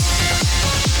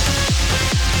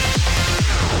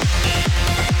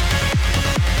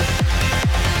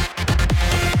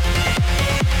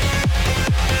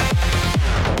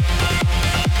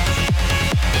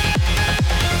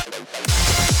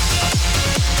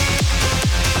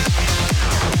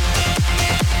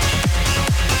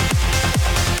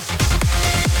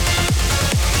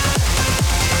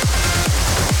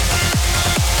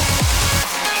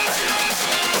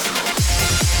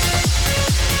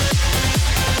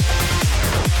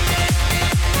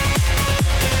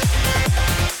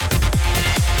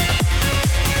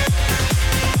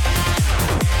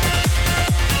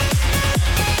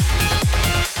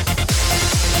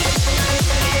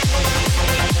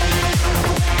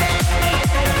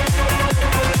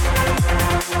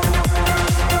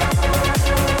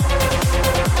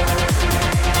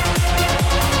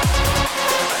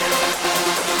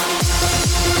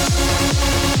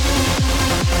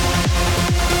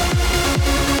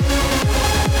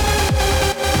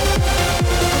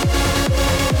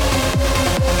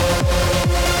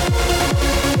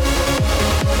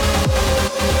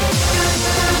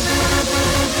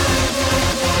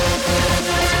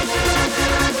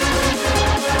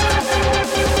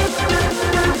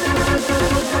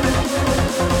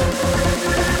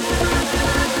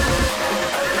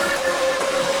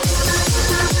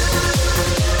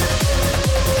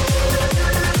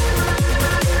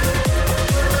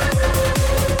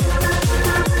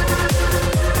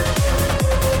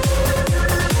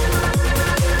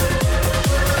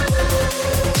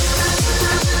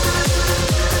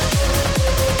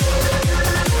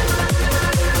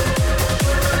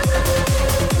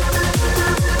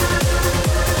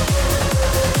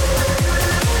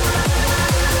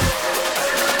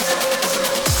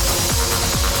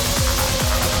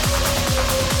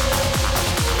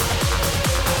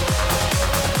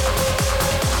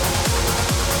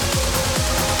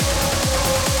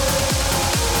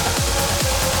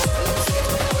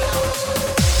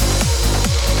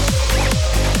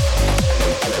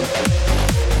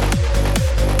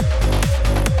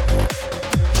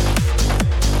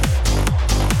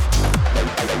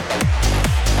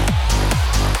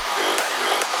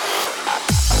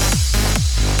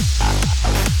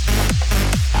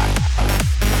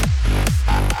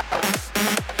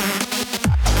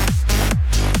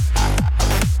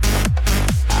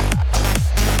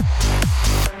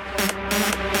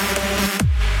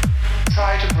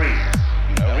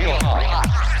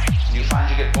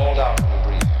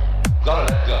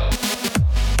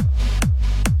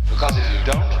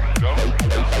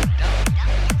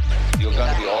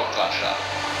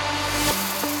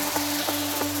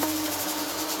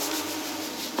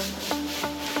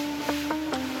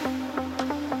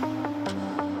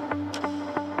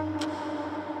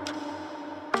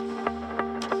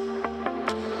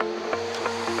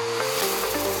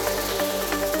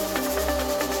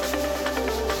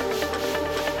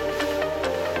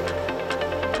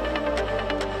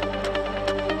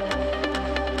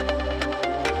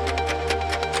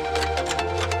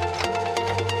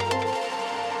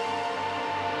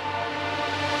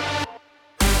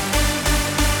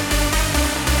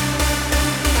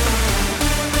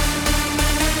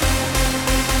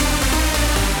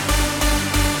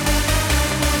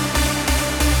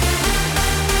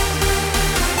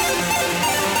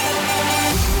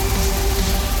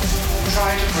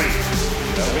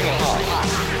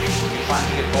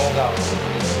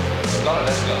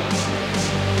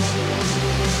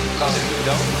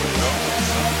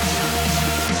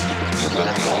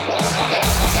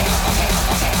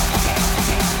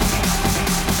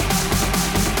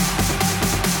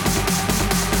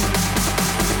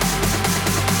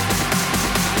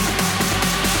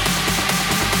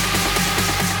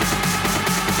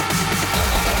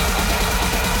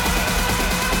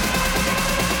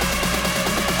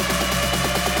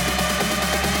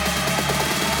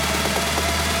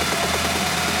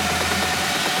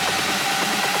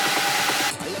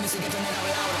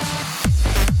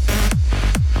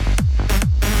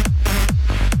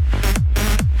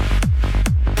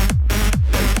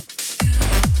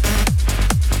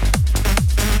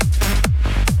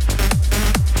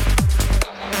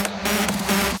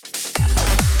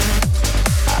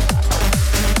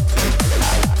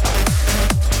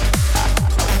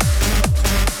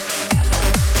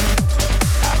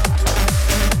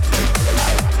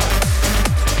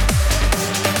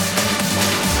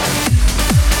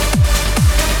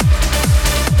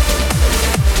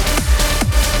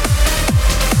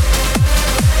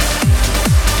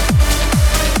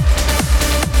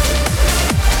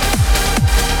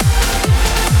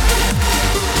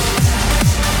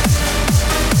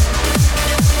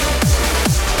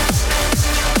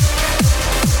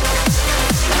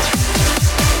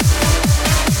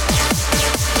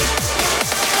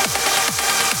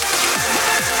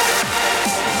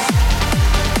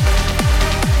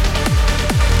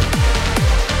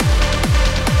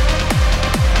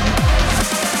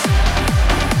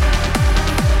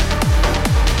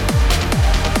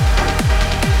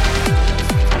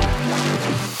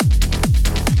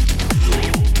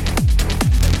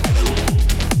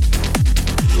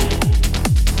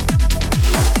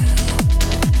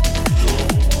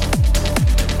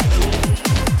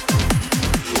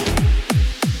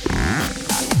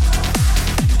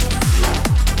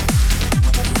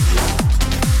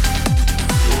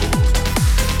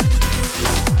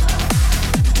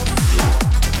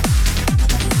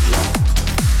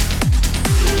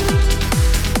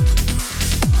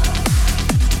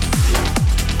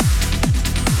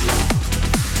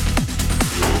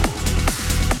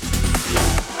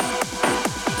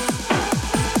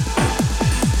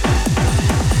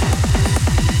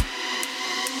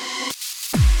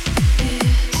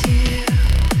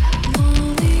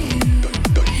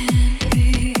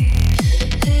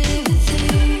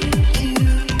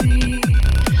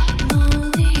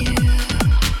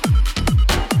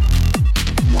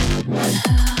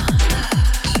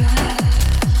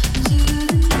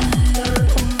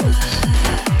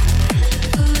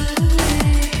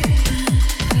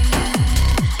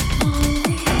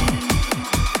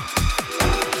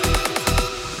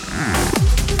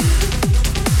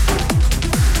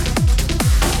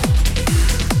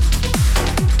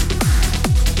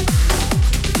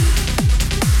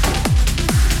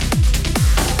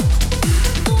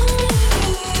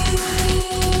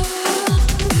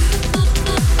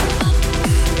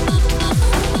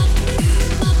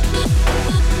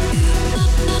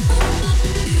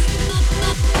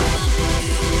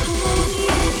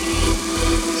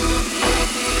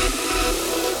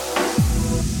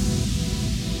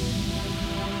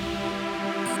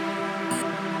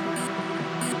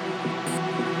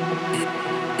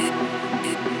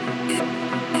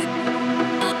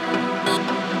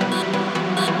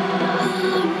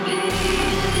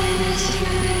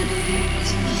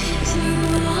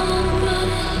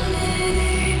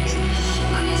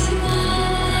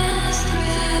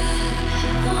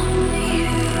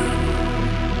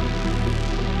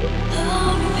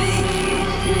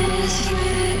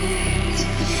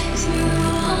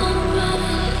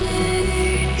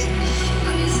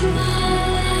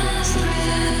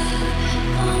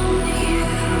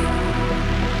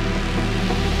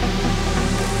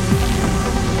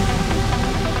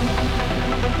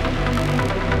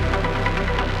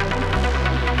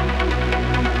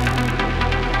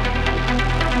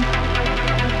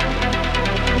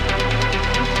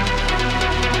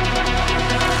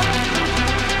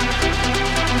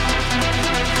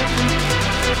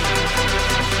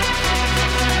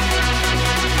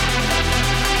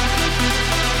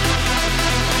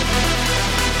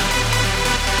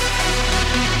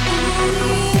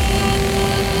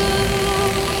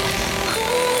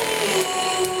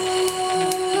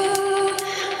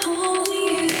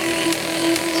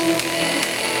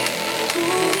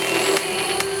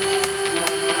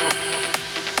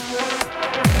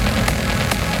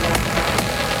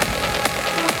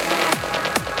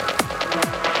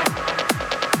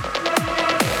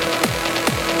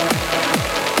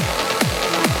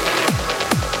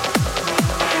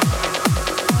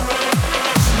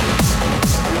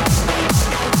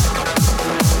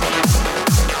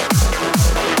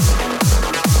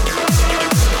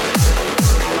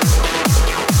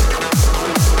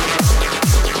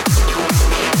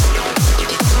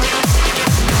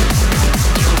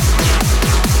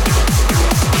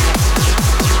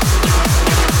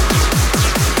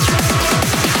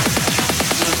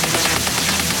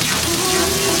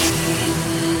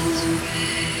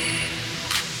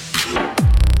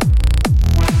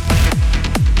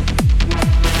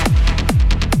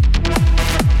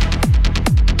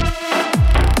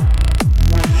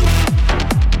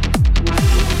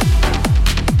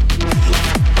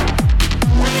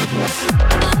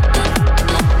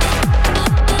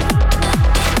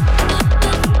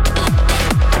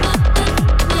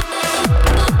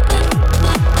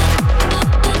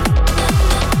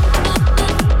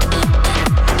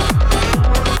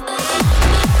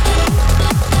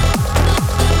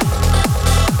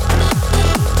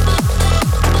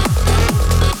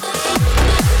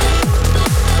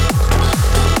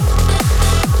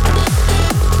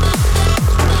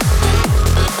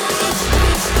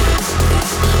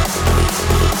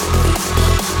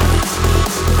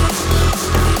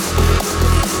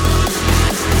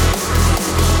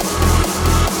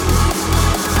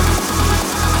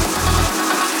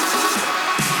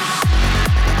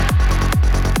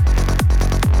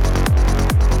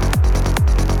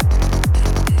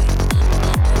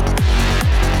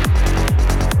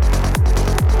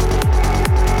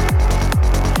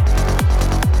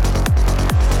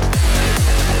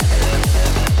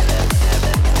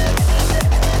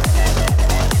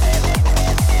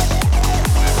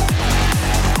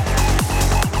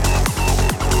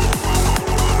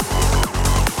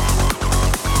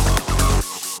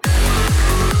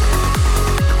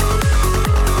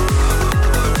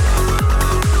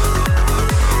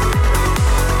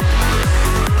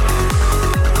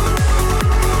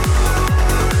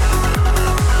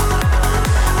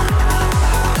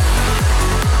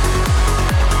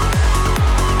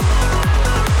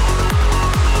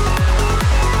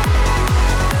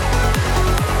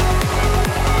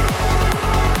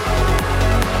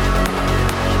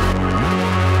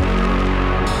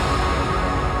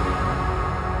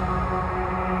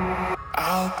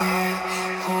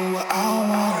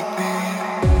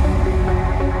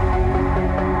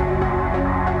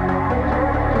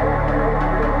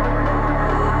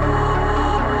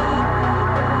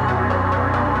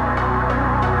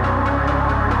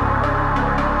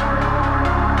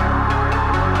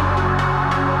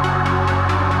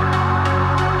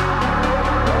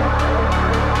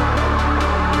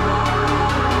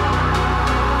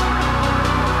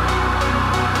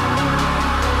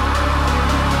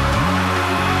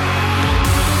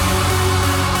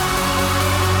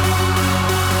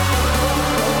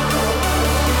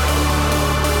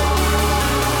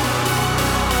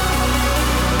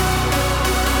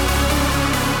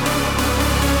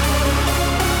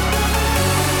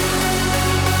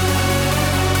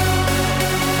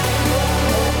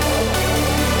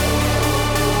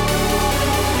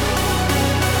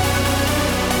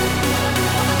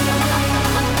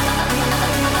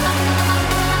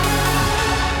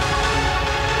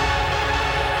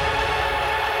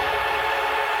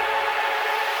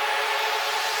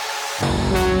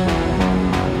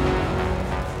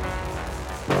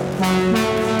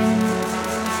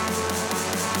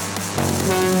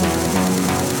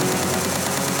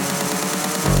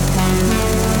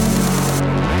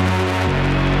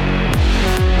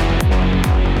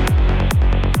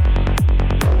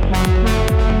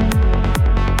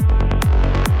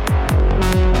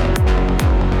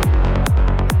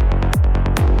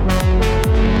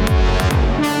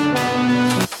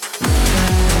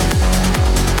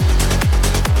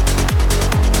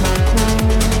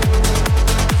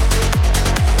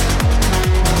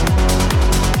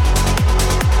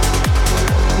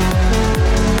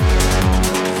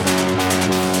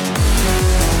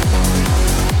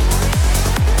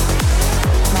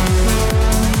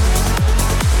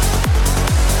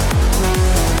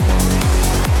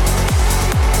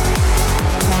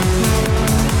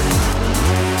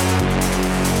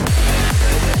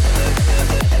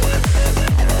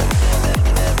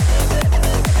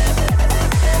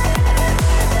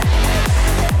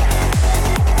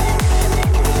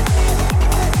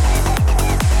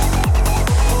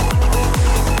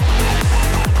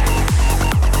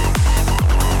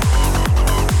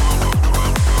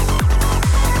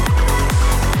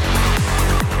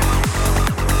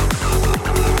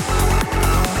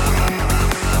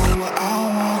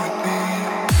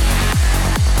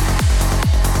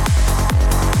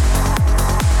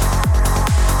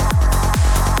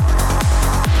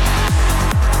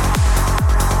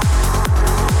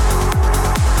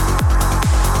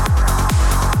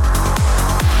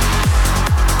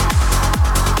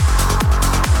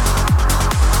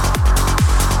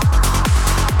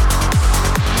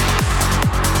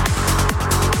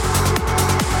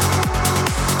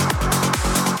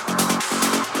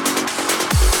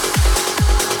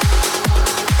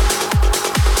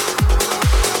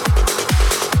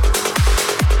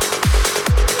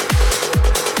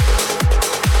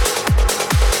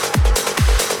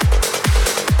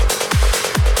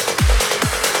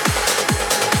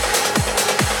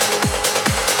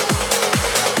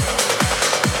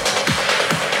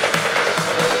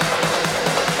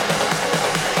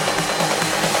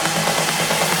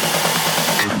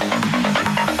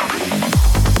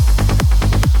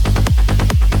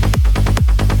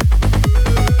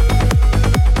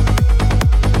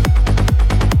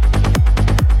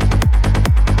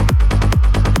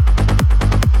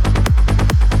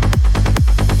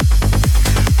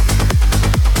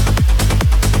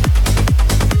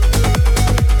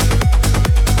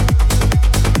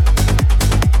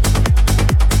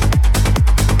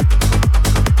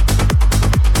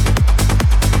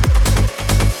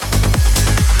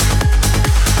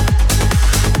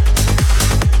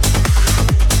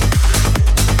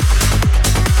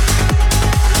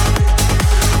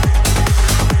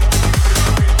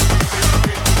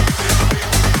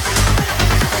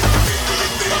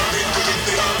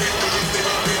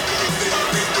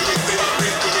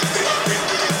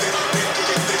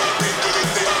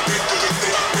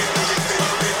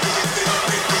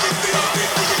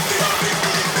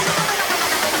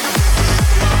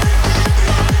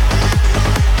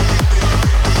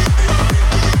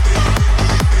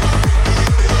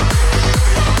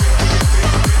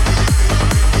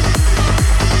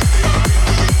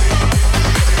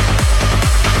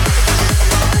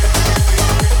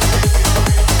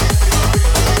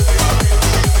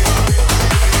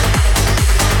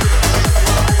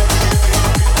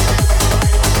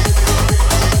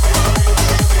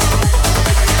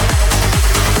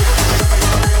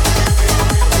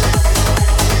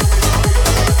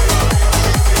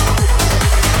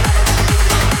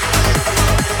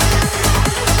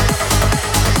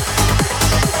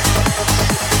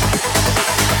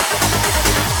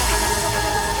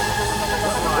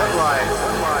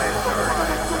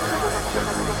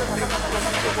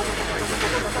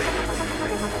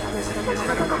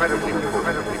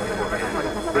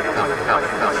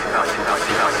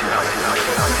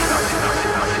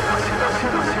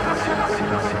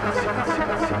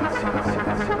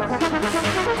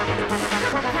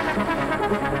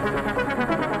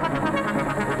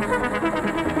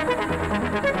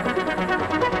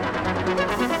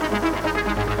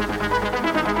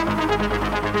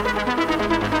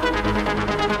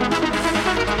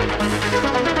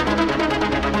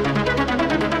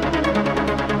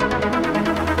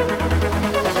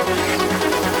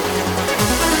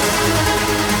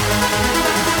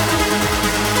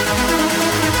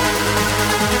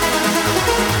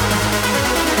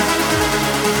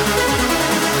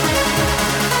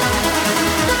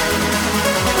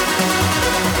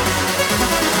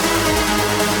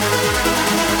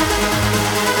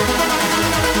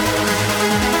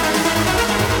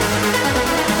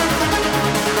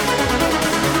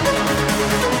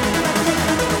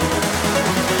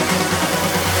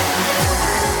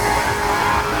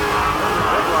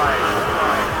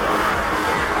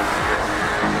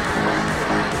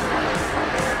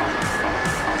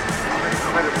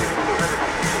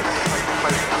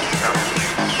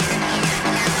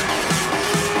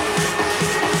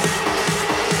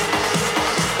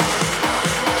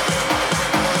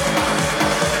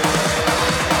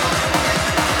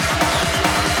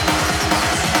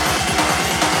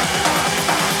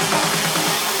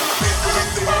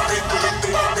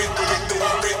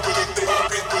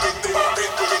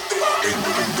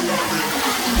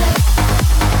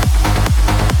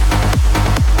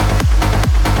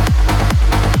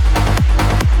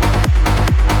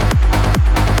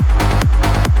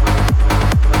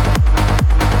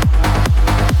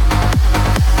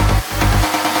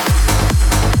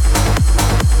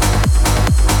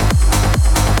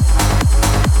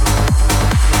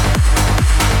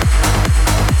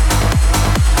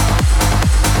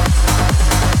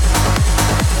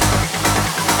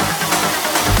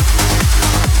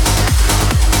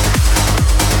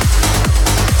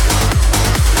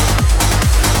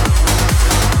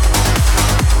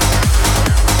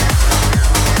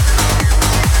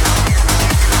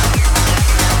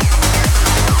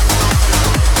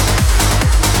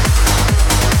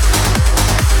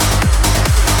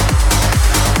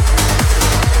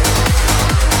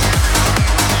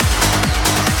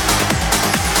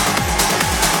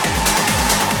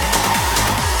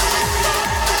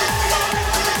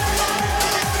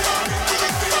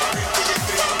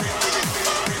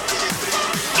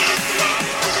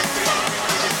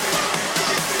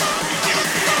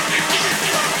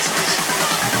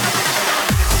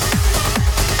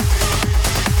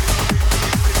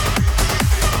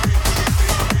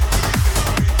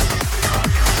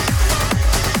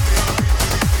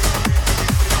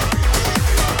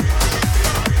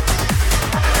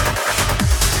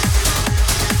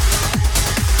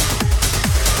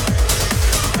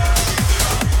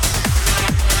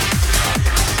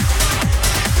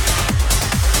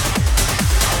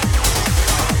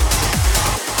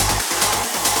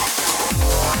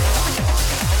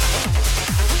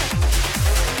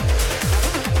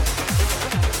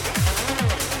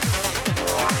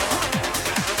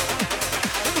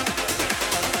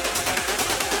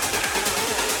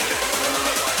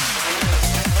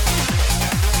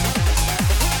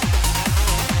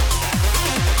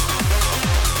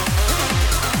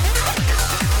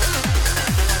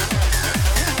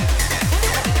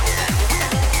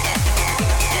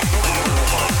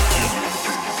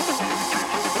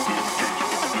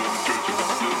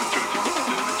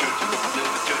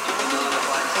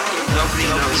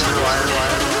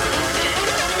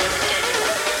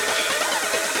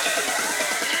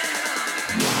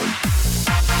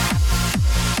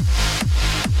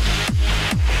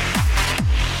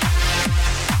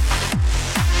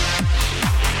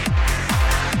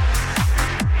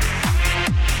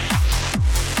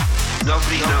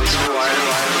 Nobody knows who I am.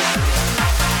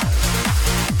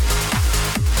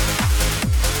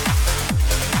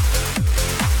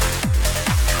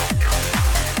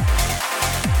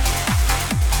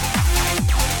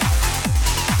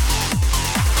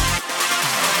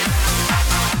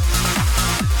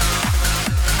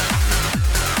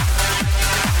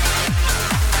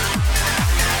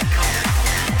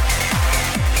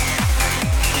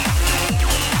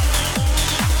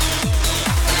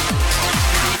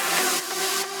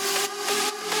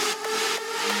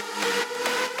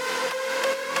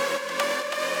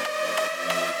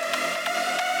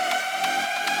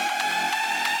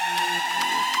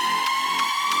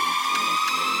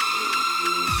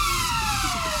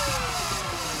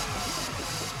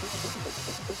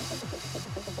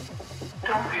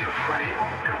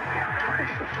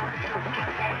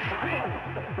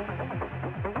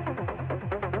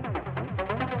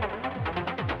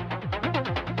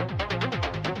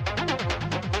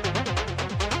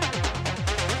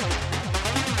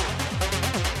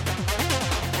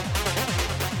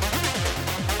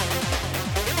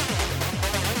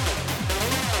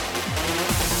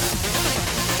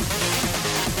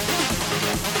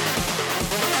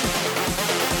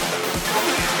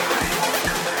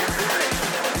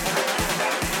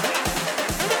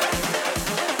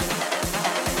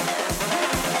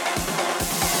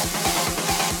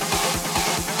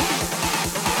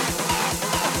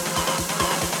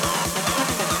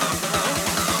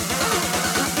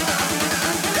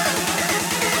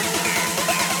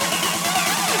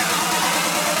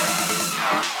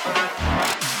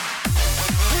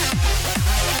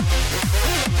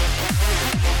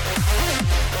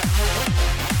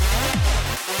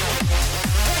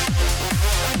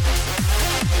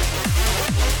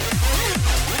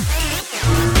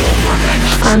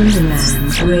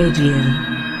 Underland Radio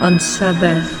on Sub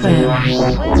FM.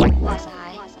 Where was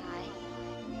I?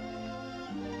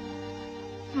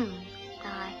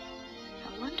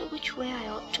 I wonder which way I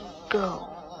ought to go.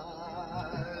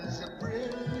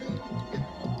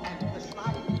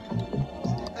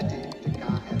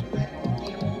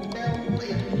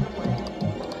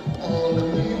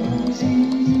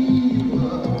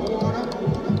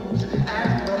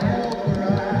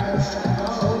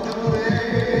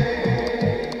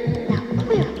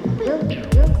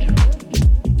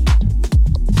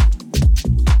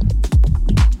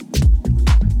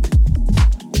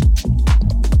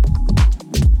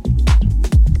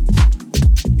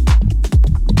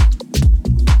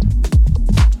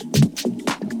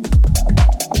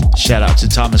 Shout out to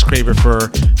Thomas Craver for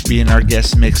being our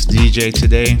guest mix DJ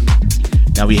today.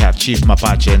 Now we have Chief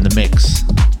Mapache in the mix,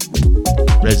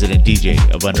 resident DJ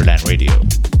of Underland Radio.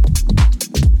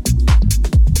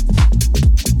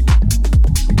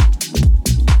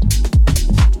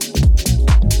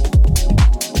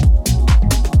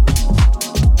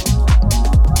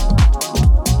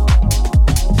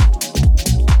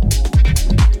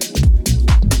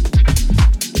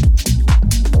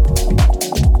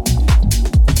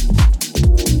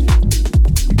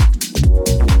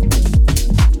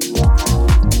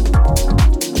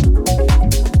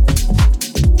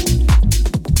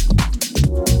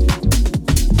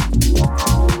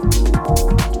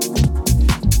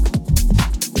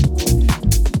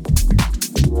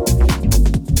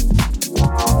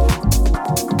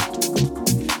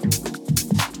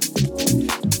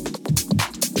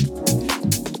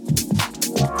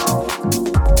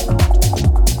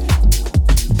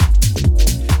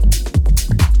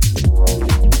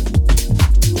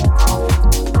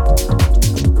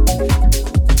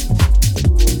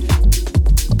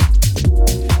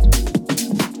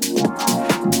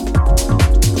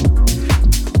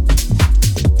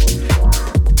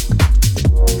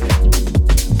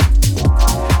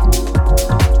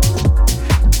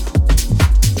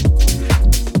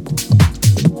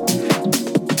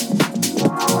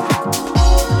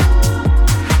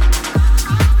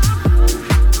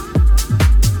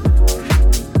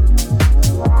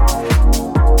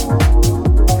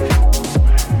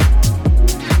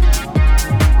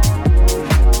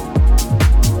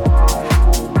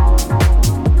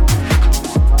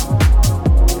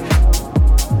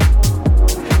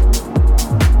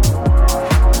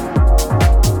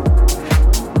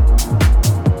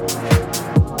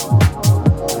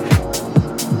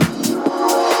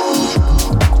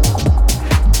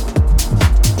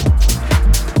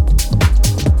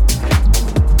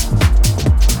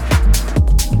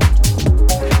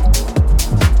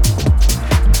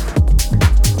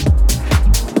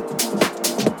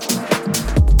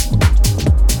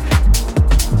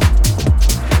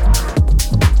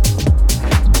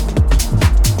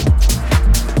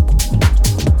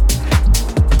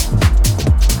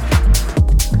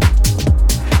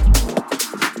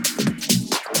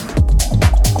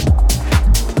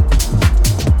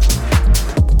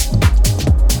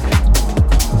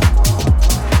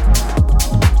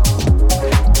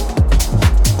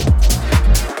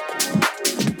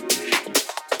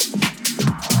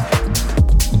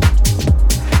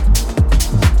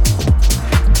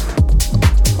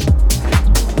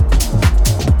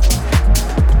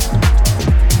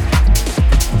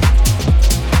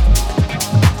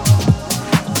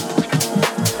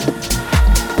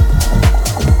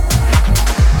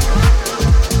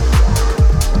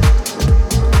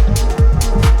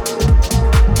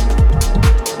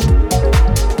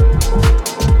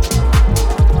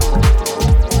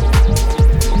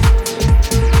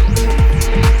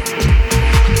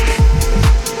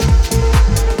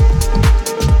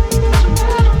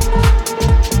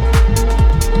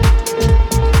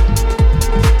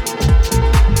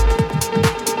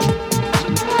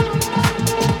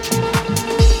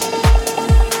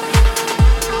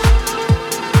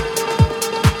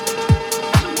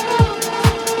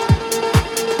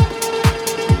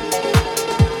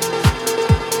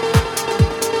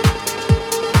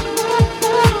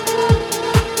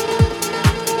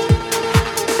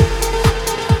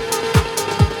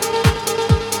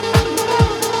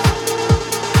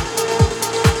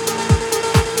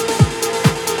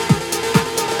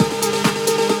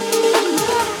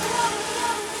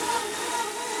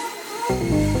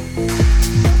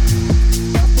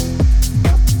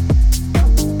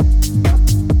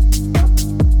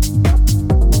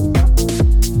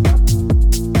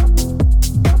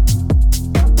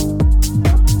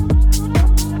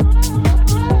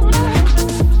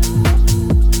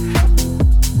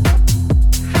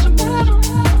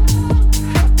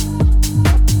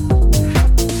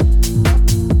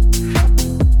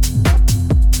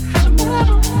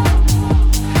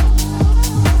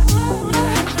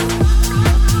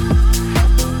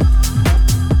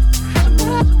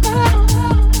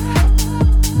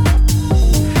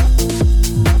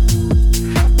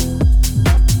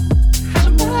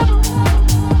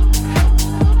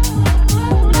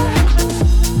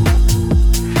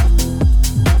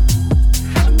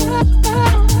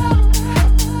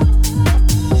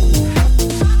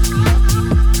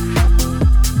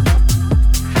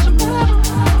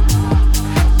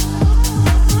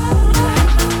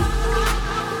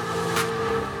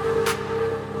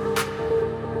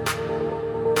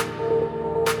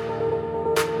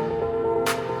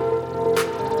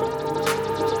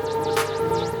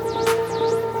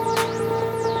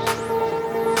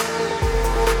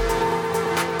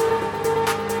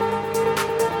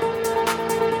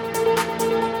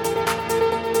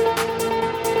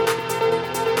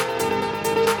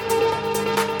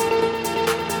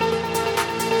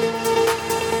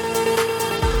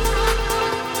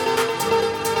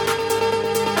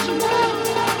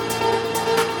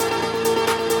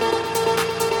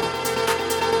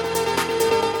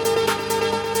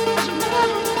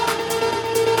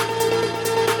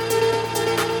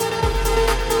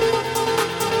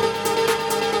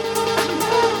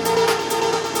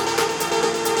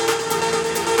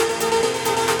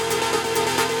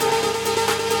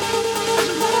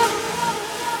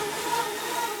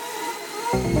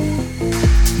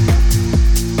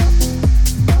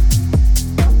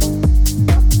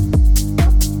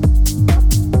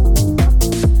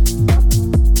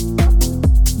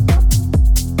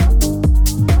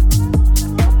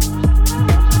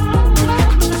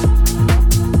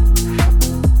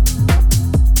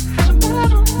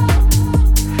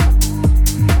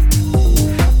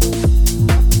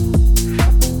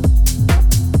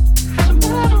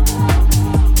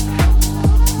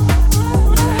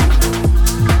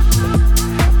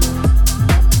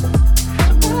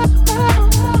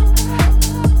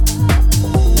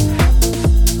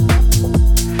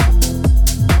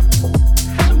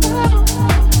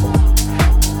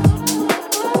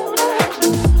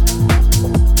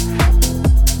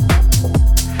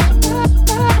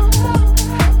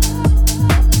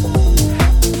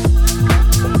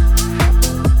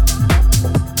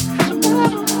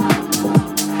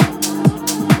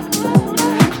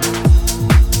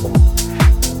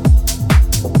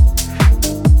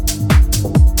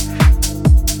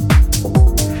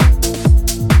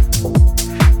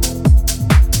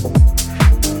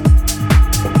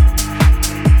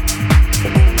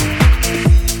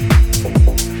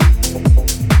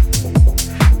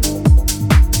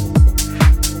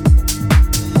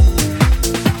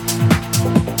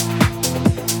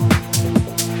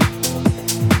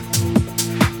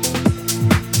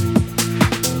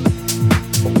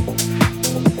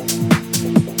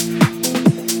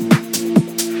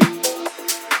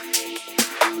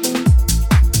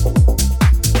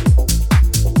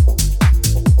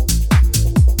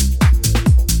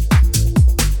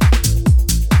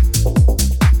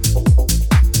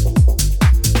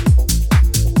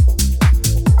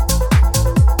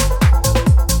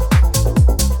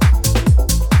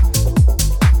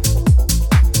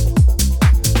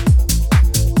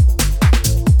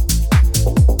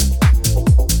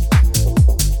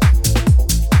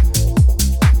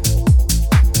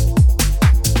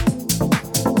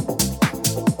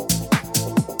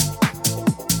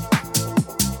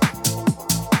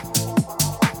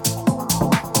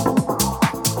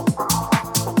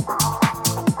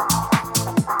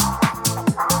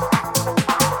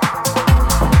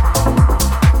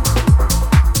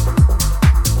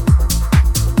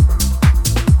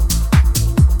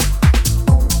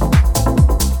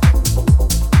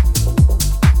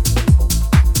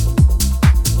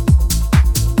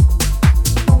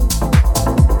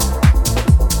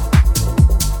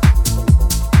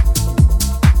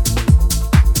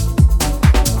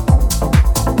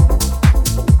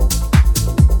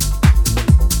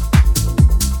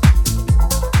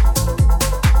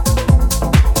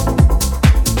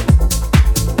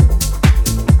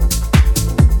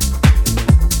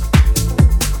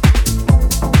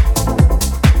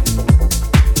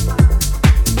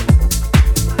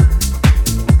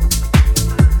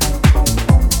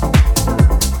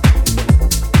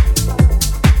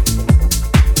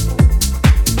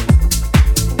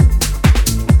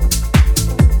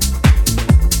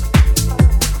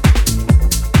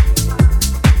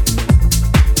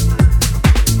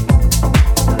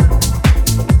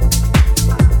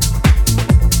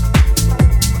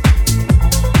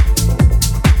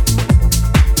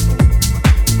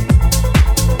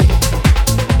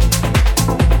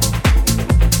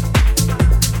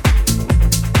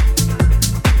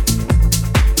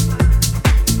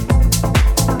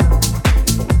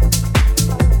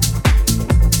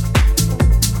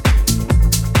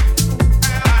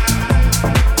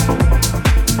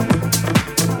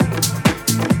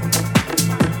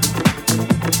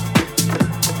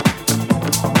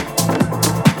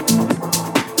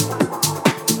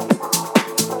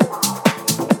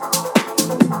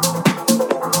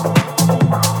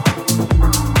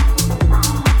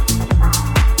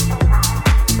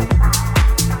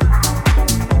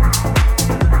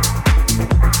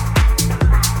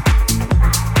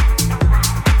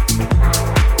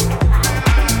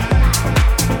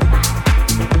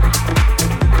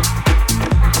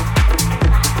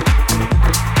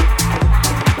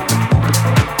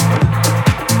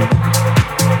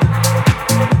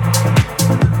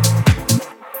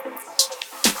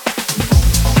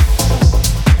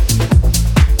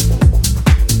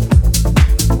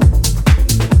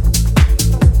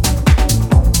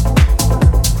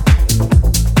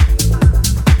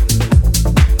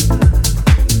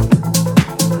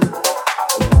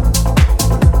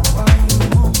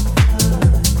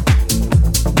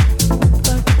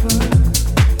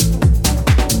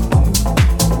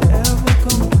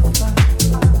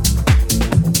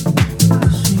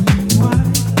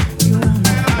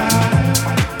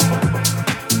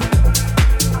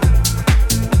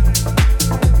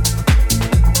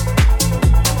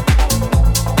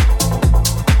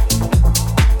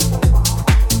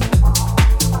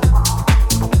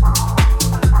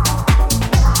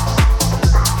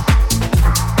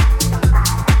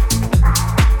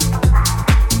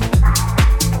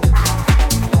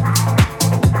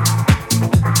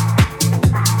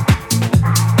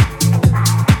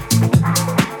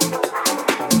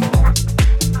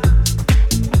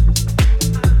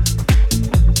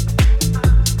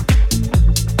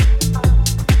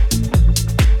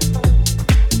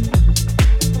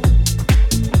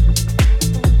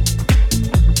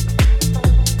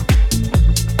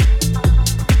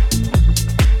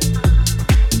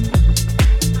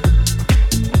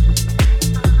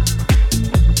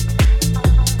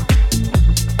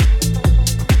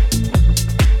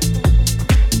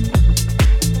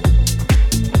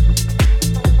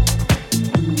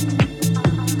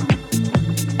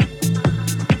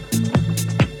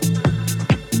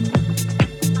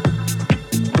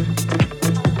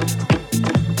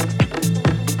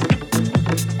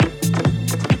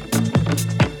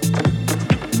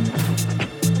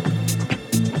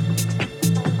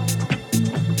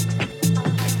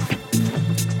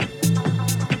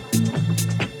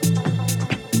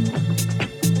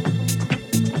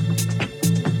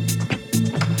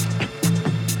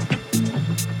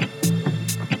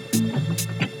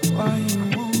 why you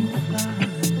won't fly.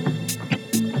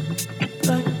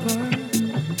 Blackbird,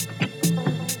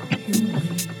 you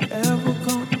ain't ever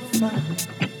gonna fly.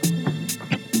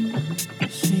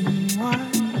 Sing why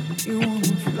you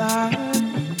wanna fly.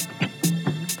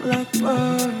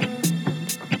 Blackbird,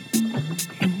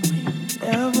 you ain't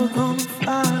ever gonna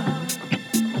fly.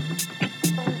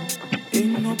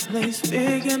 Ain't no place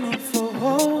big enough for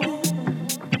holding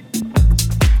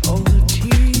all the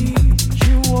tears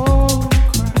you won't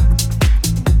cry.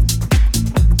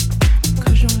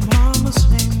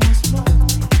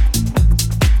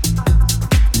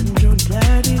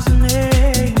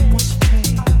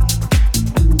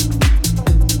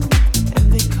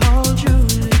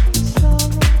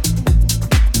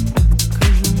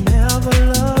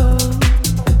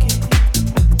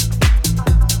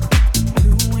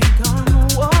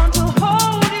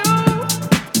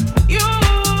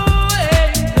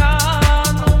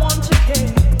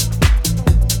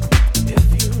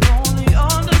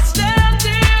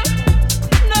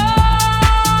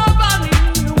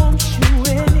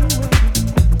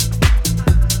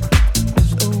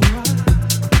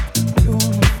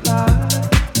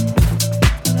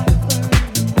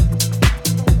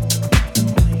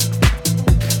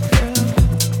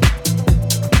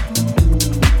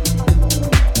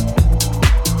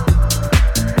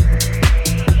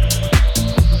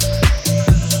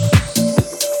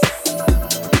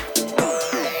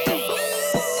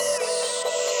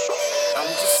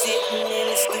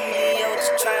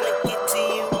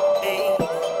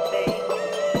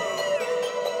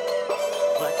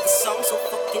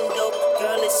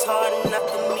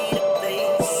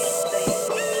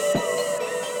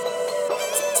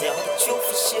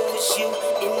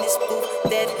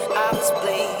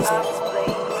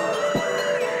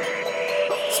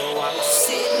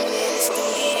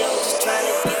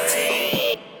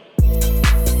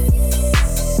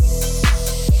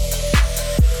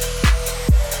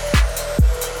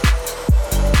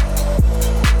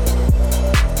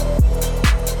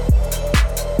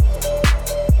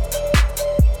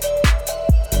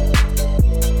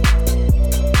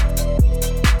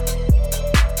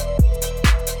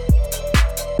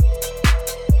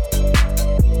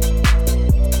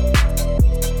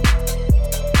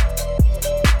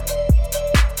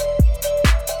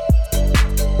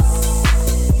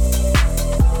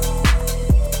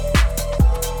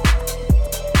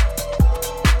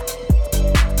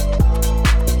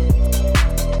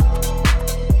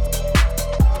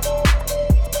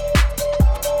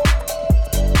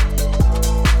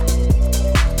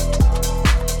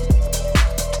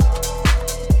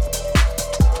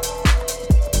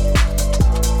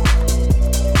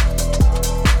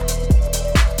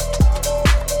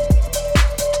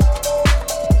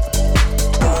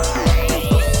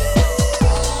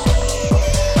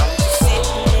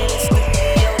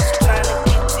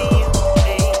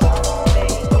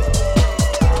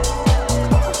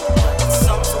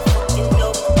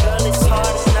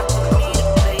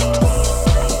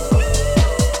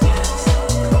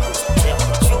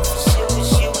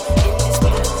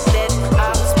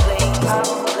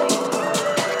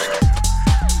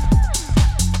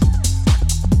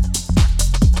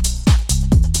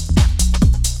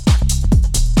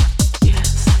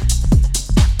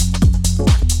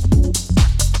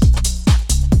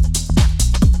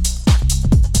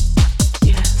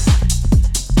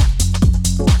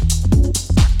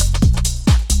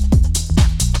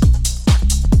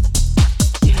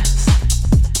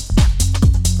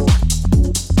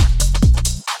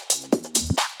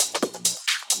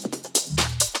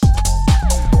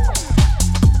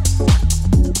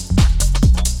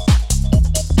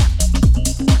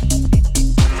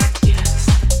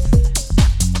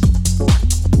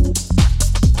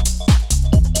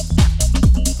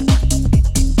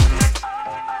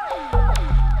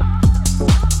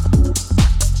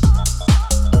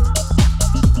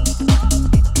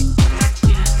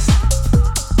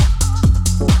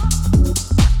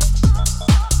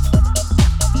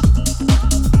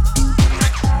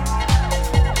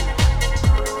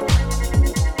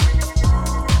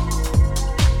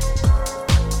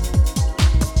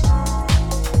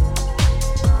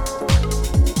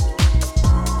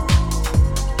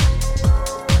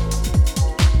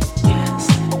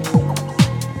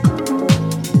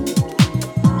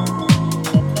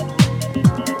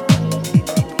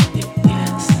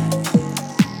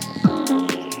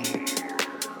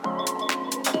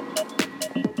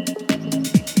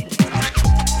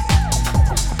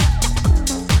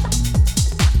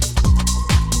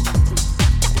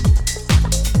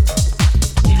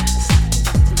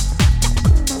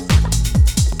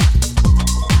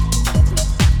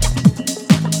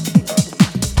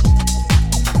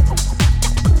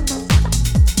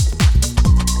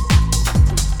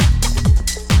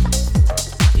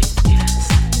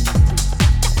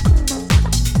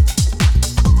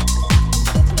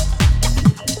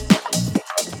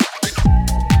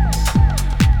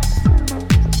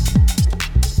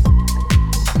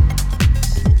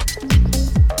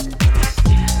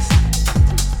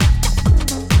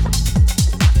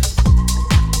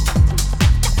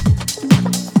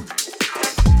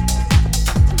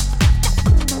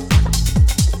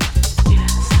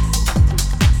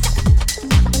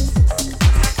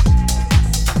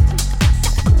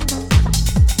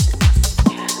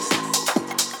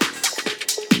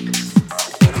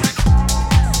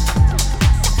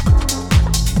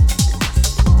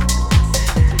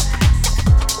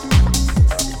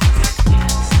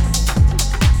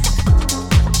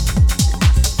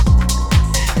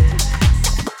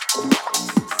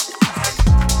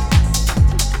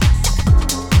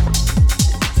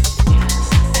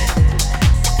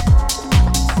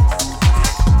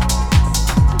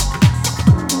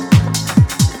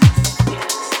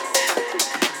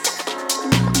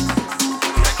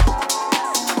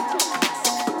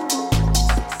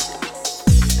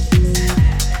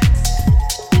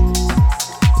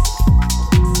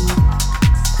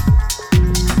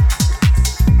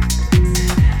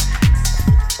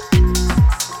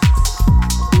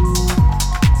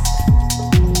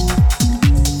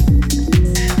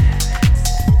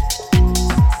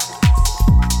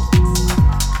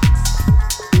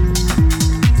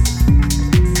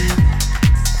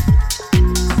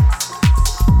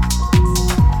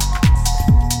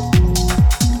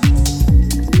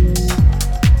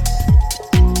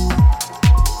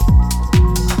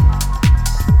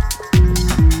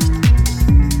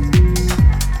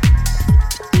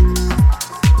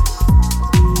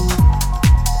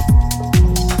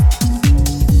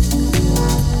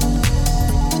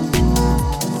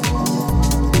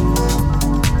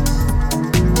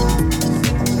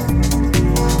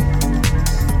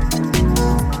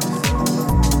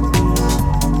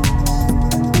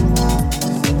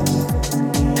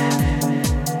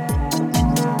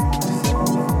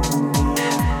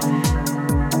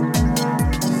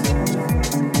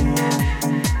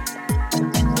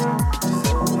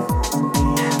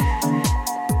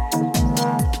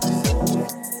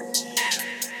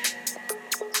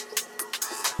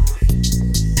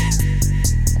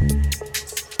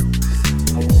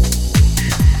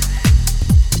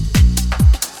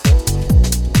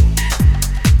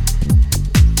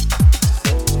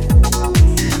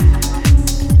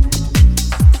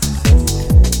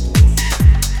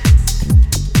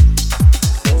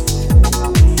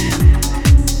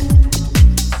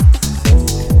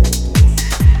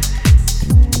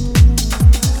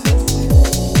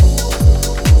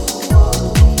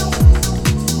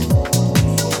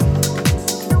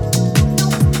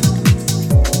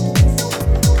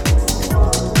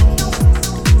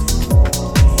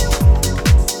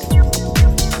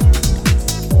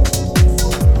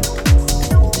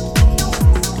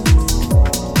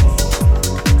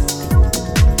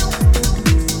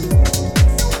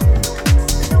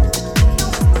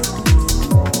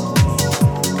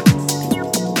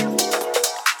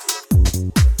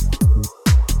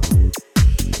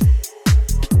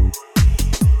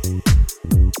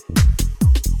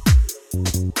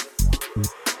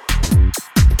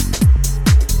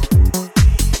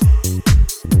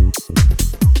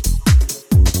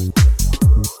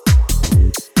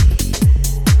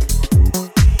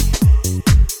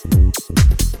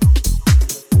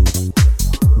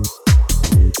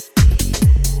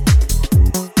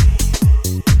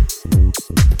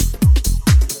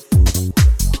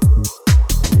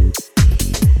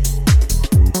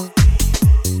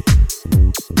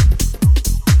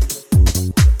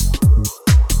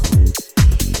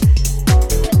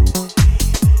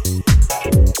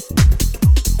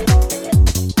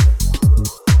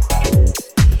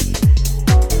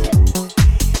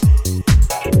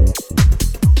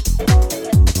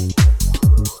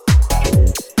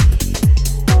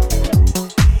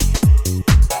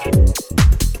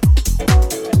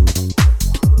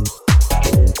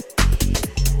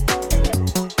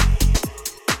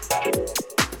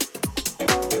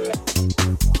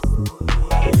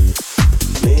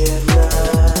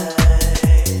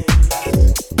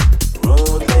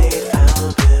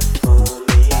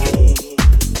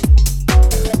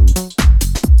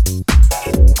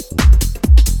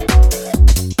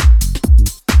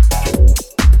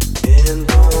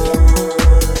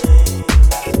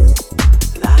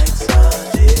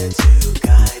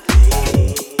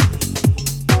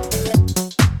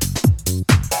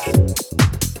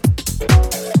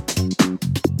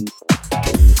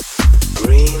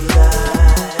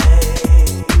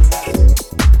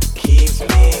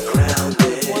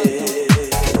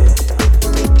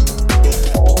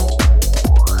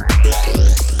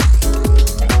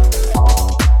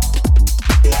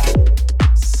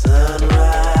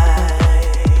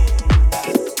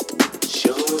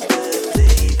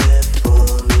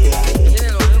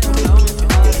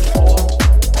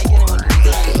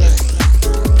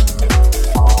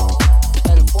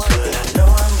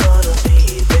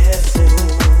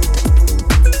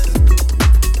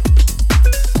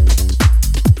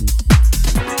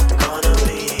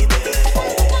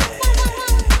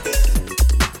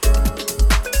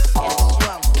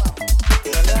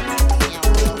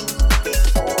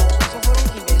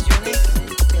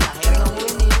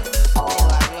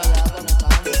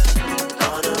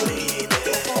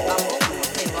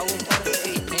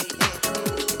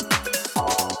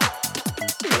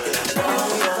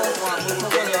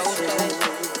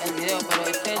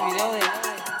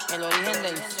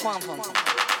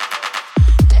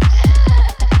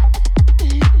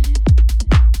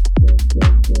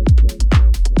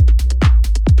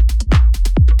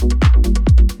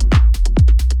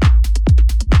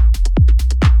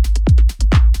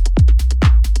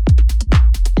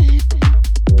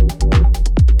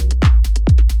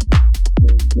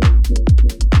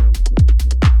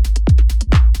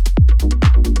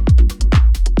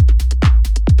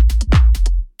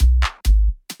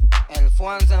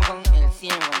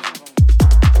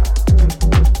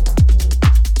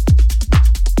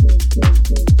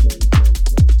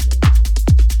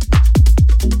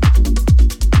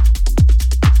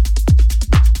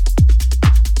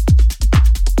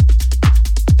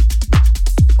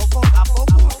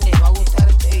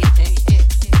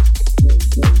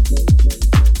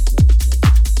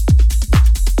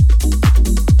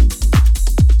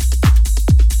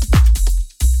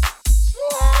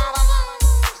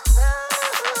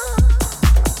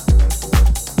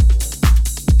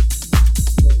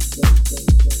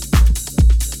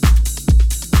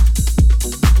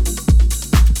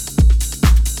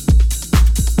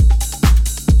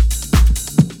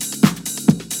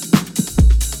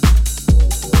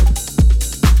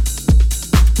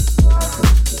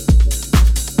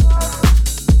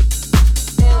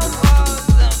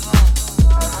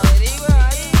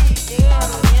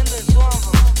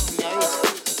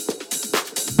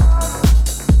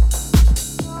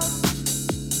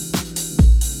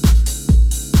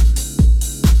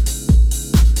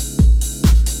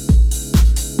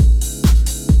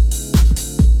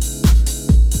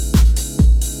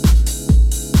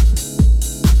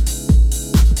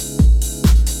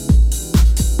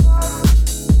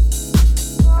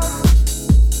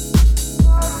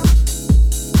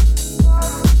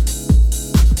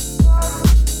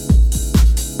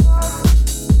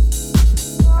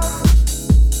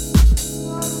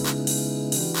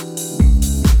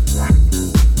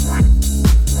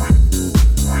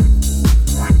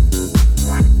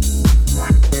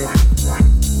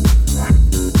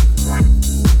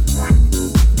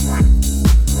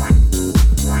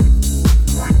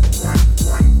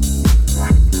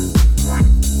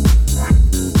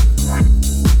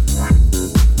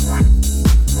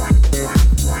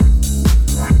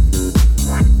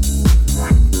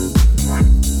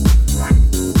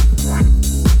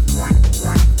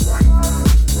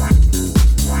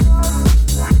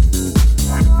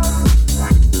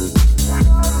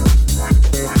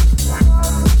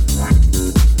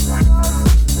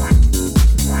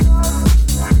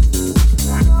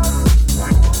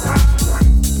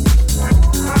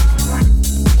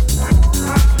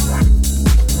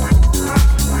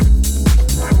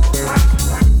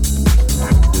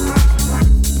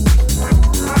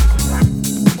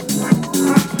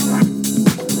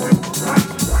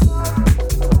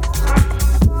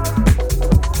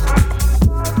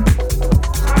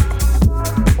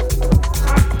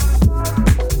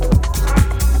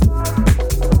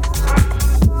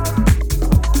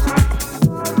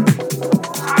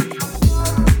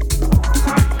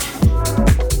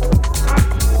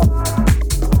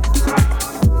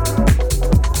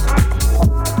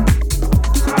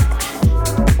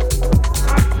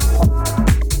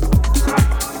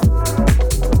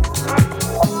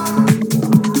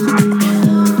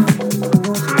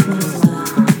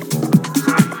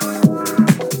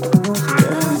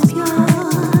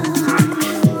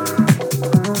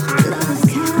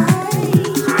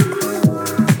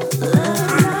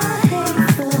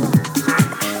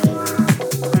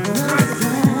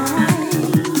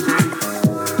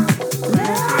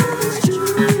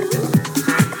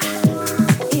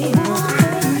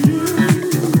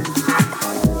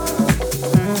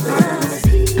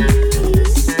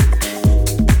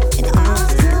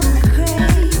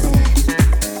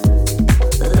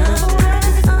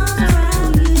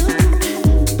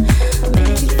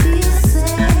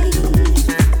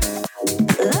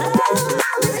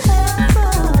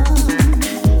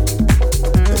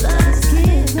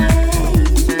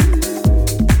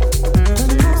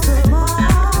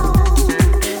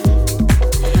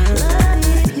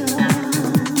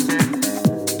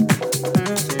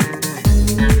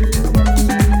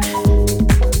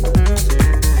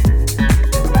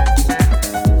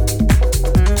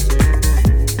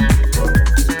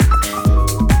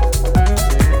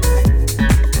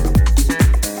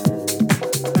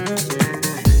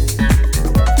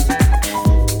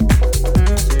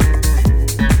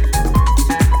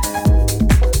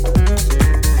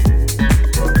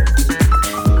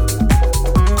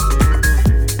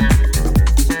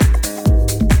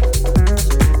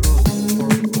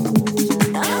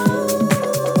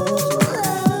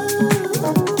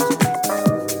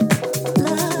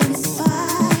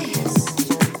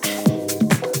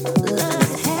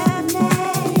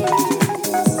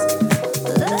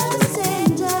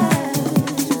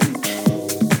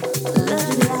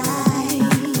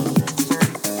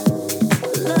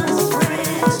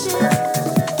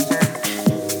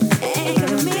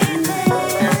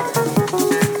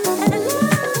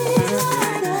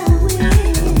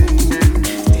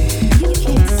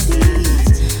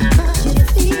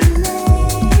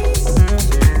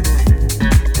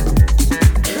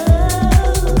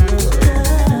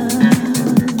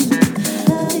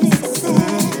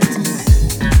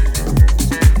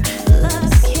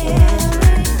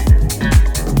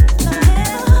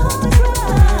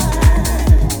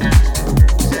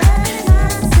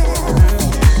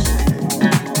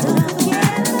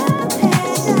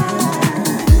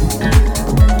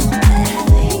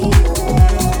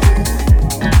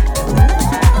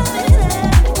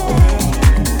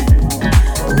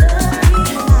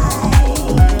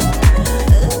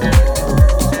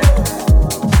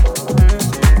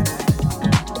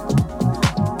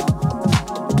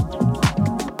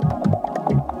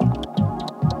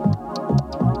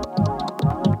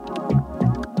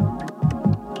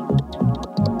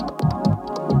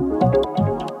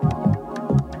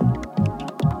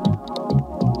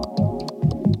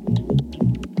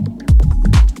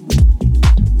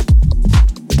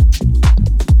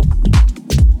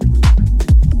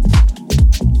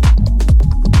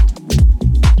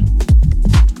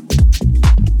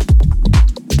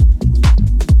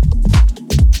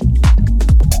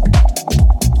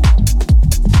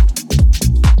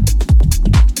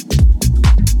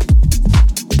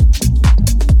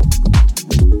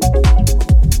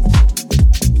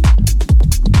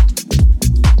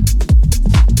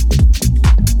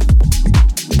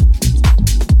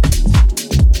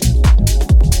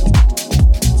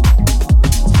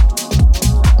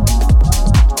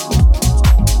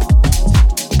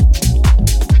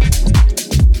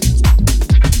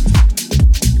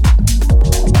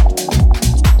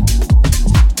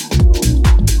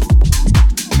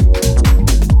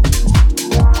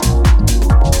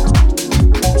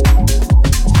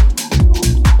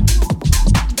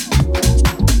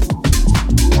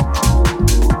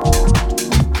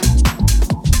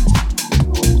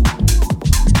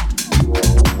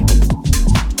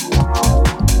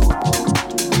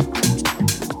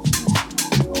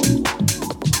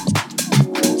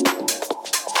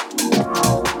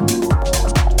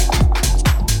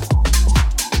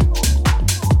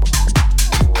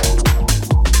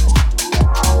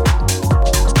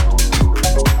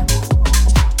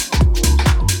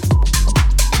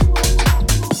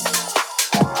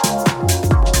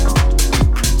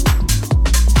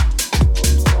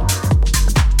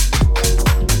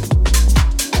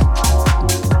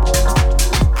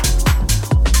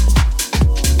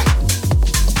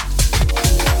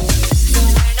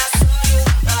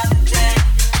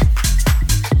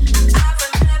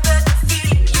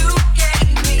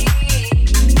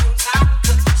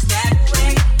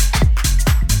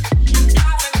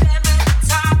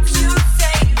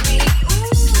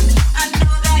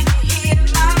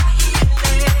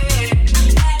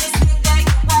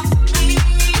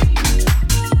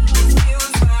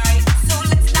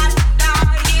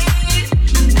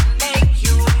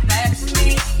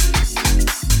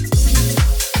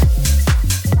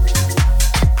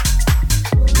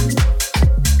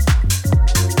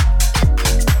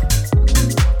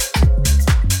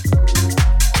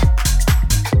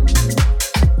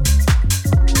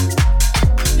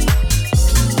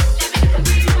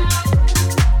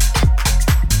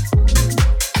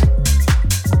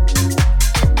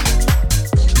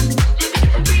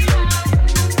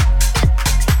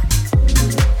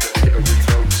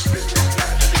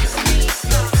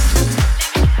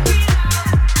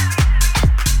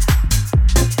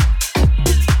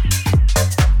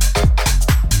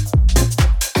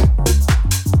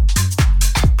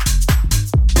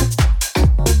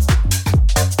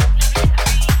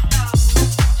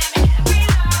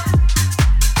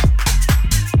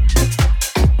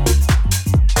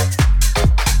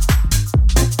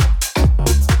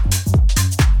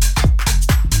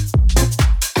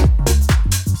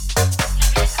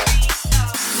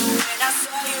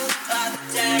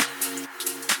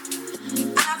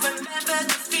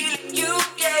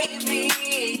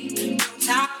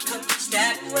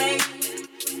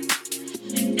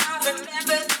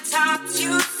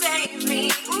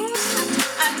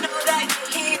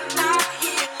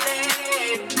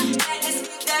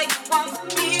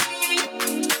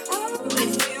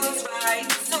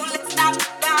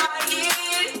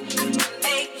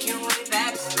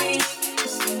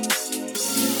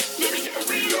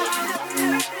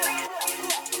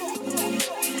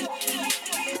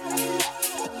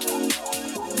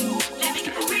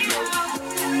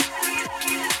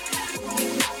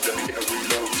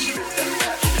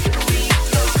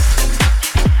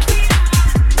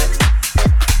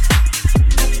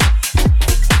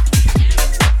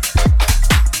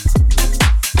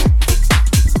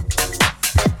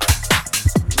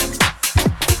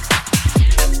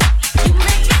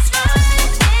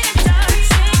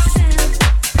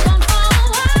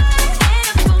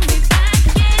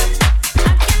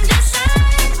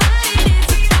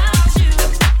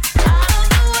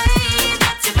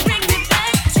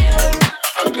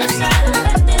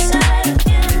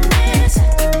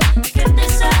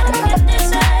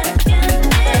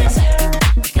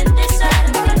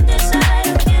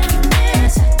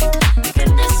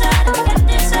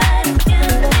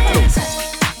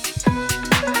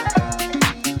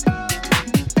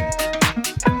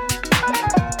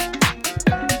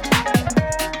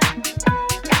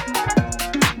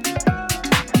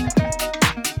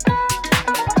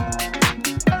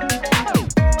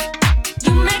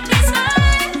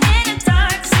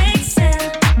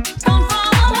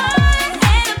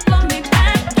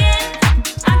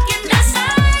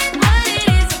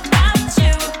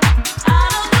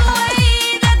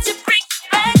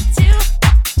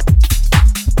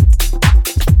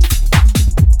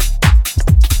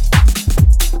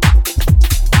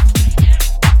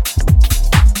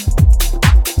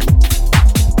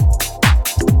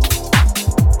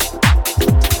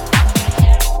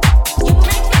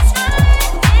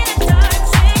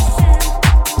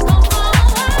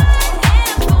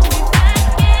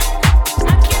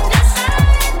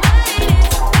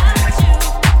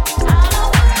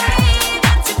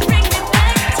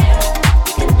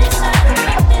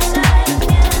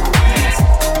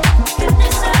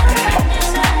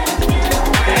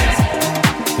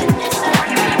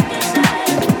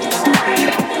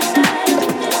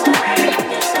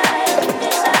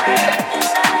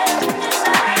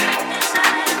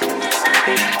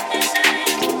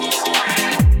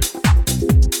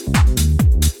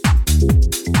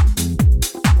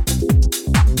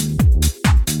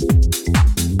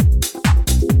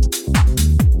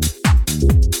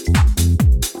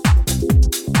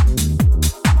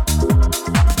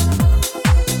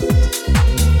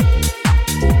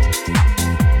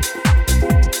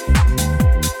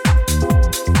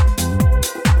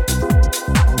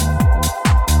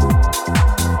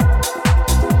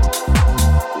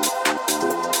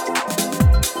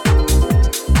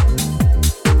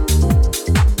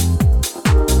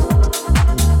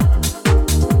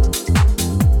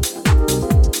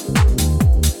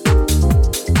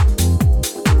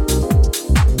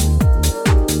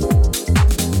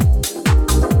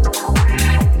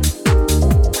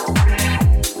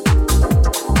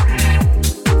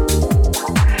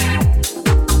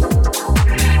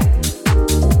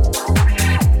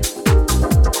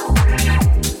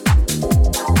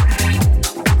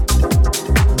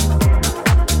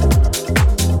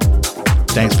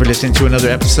 Thanks for listening to another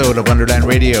episode of Underland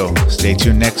Radio. Stay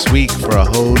tuned next week for a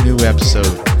whole new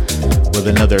episode with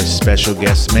another special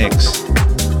guest mix.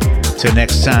 Till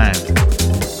next time,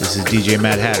 this is DJ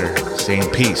Mad Hatter saying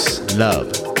peace, love,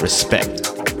 respect.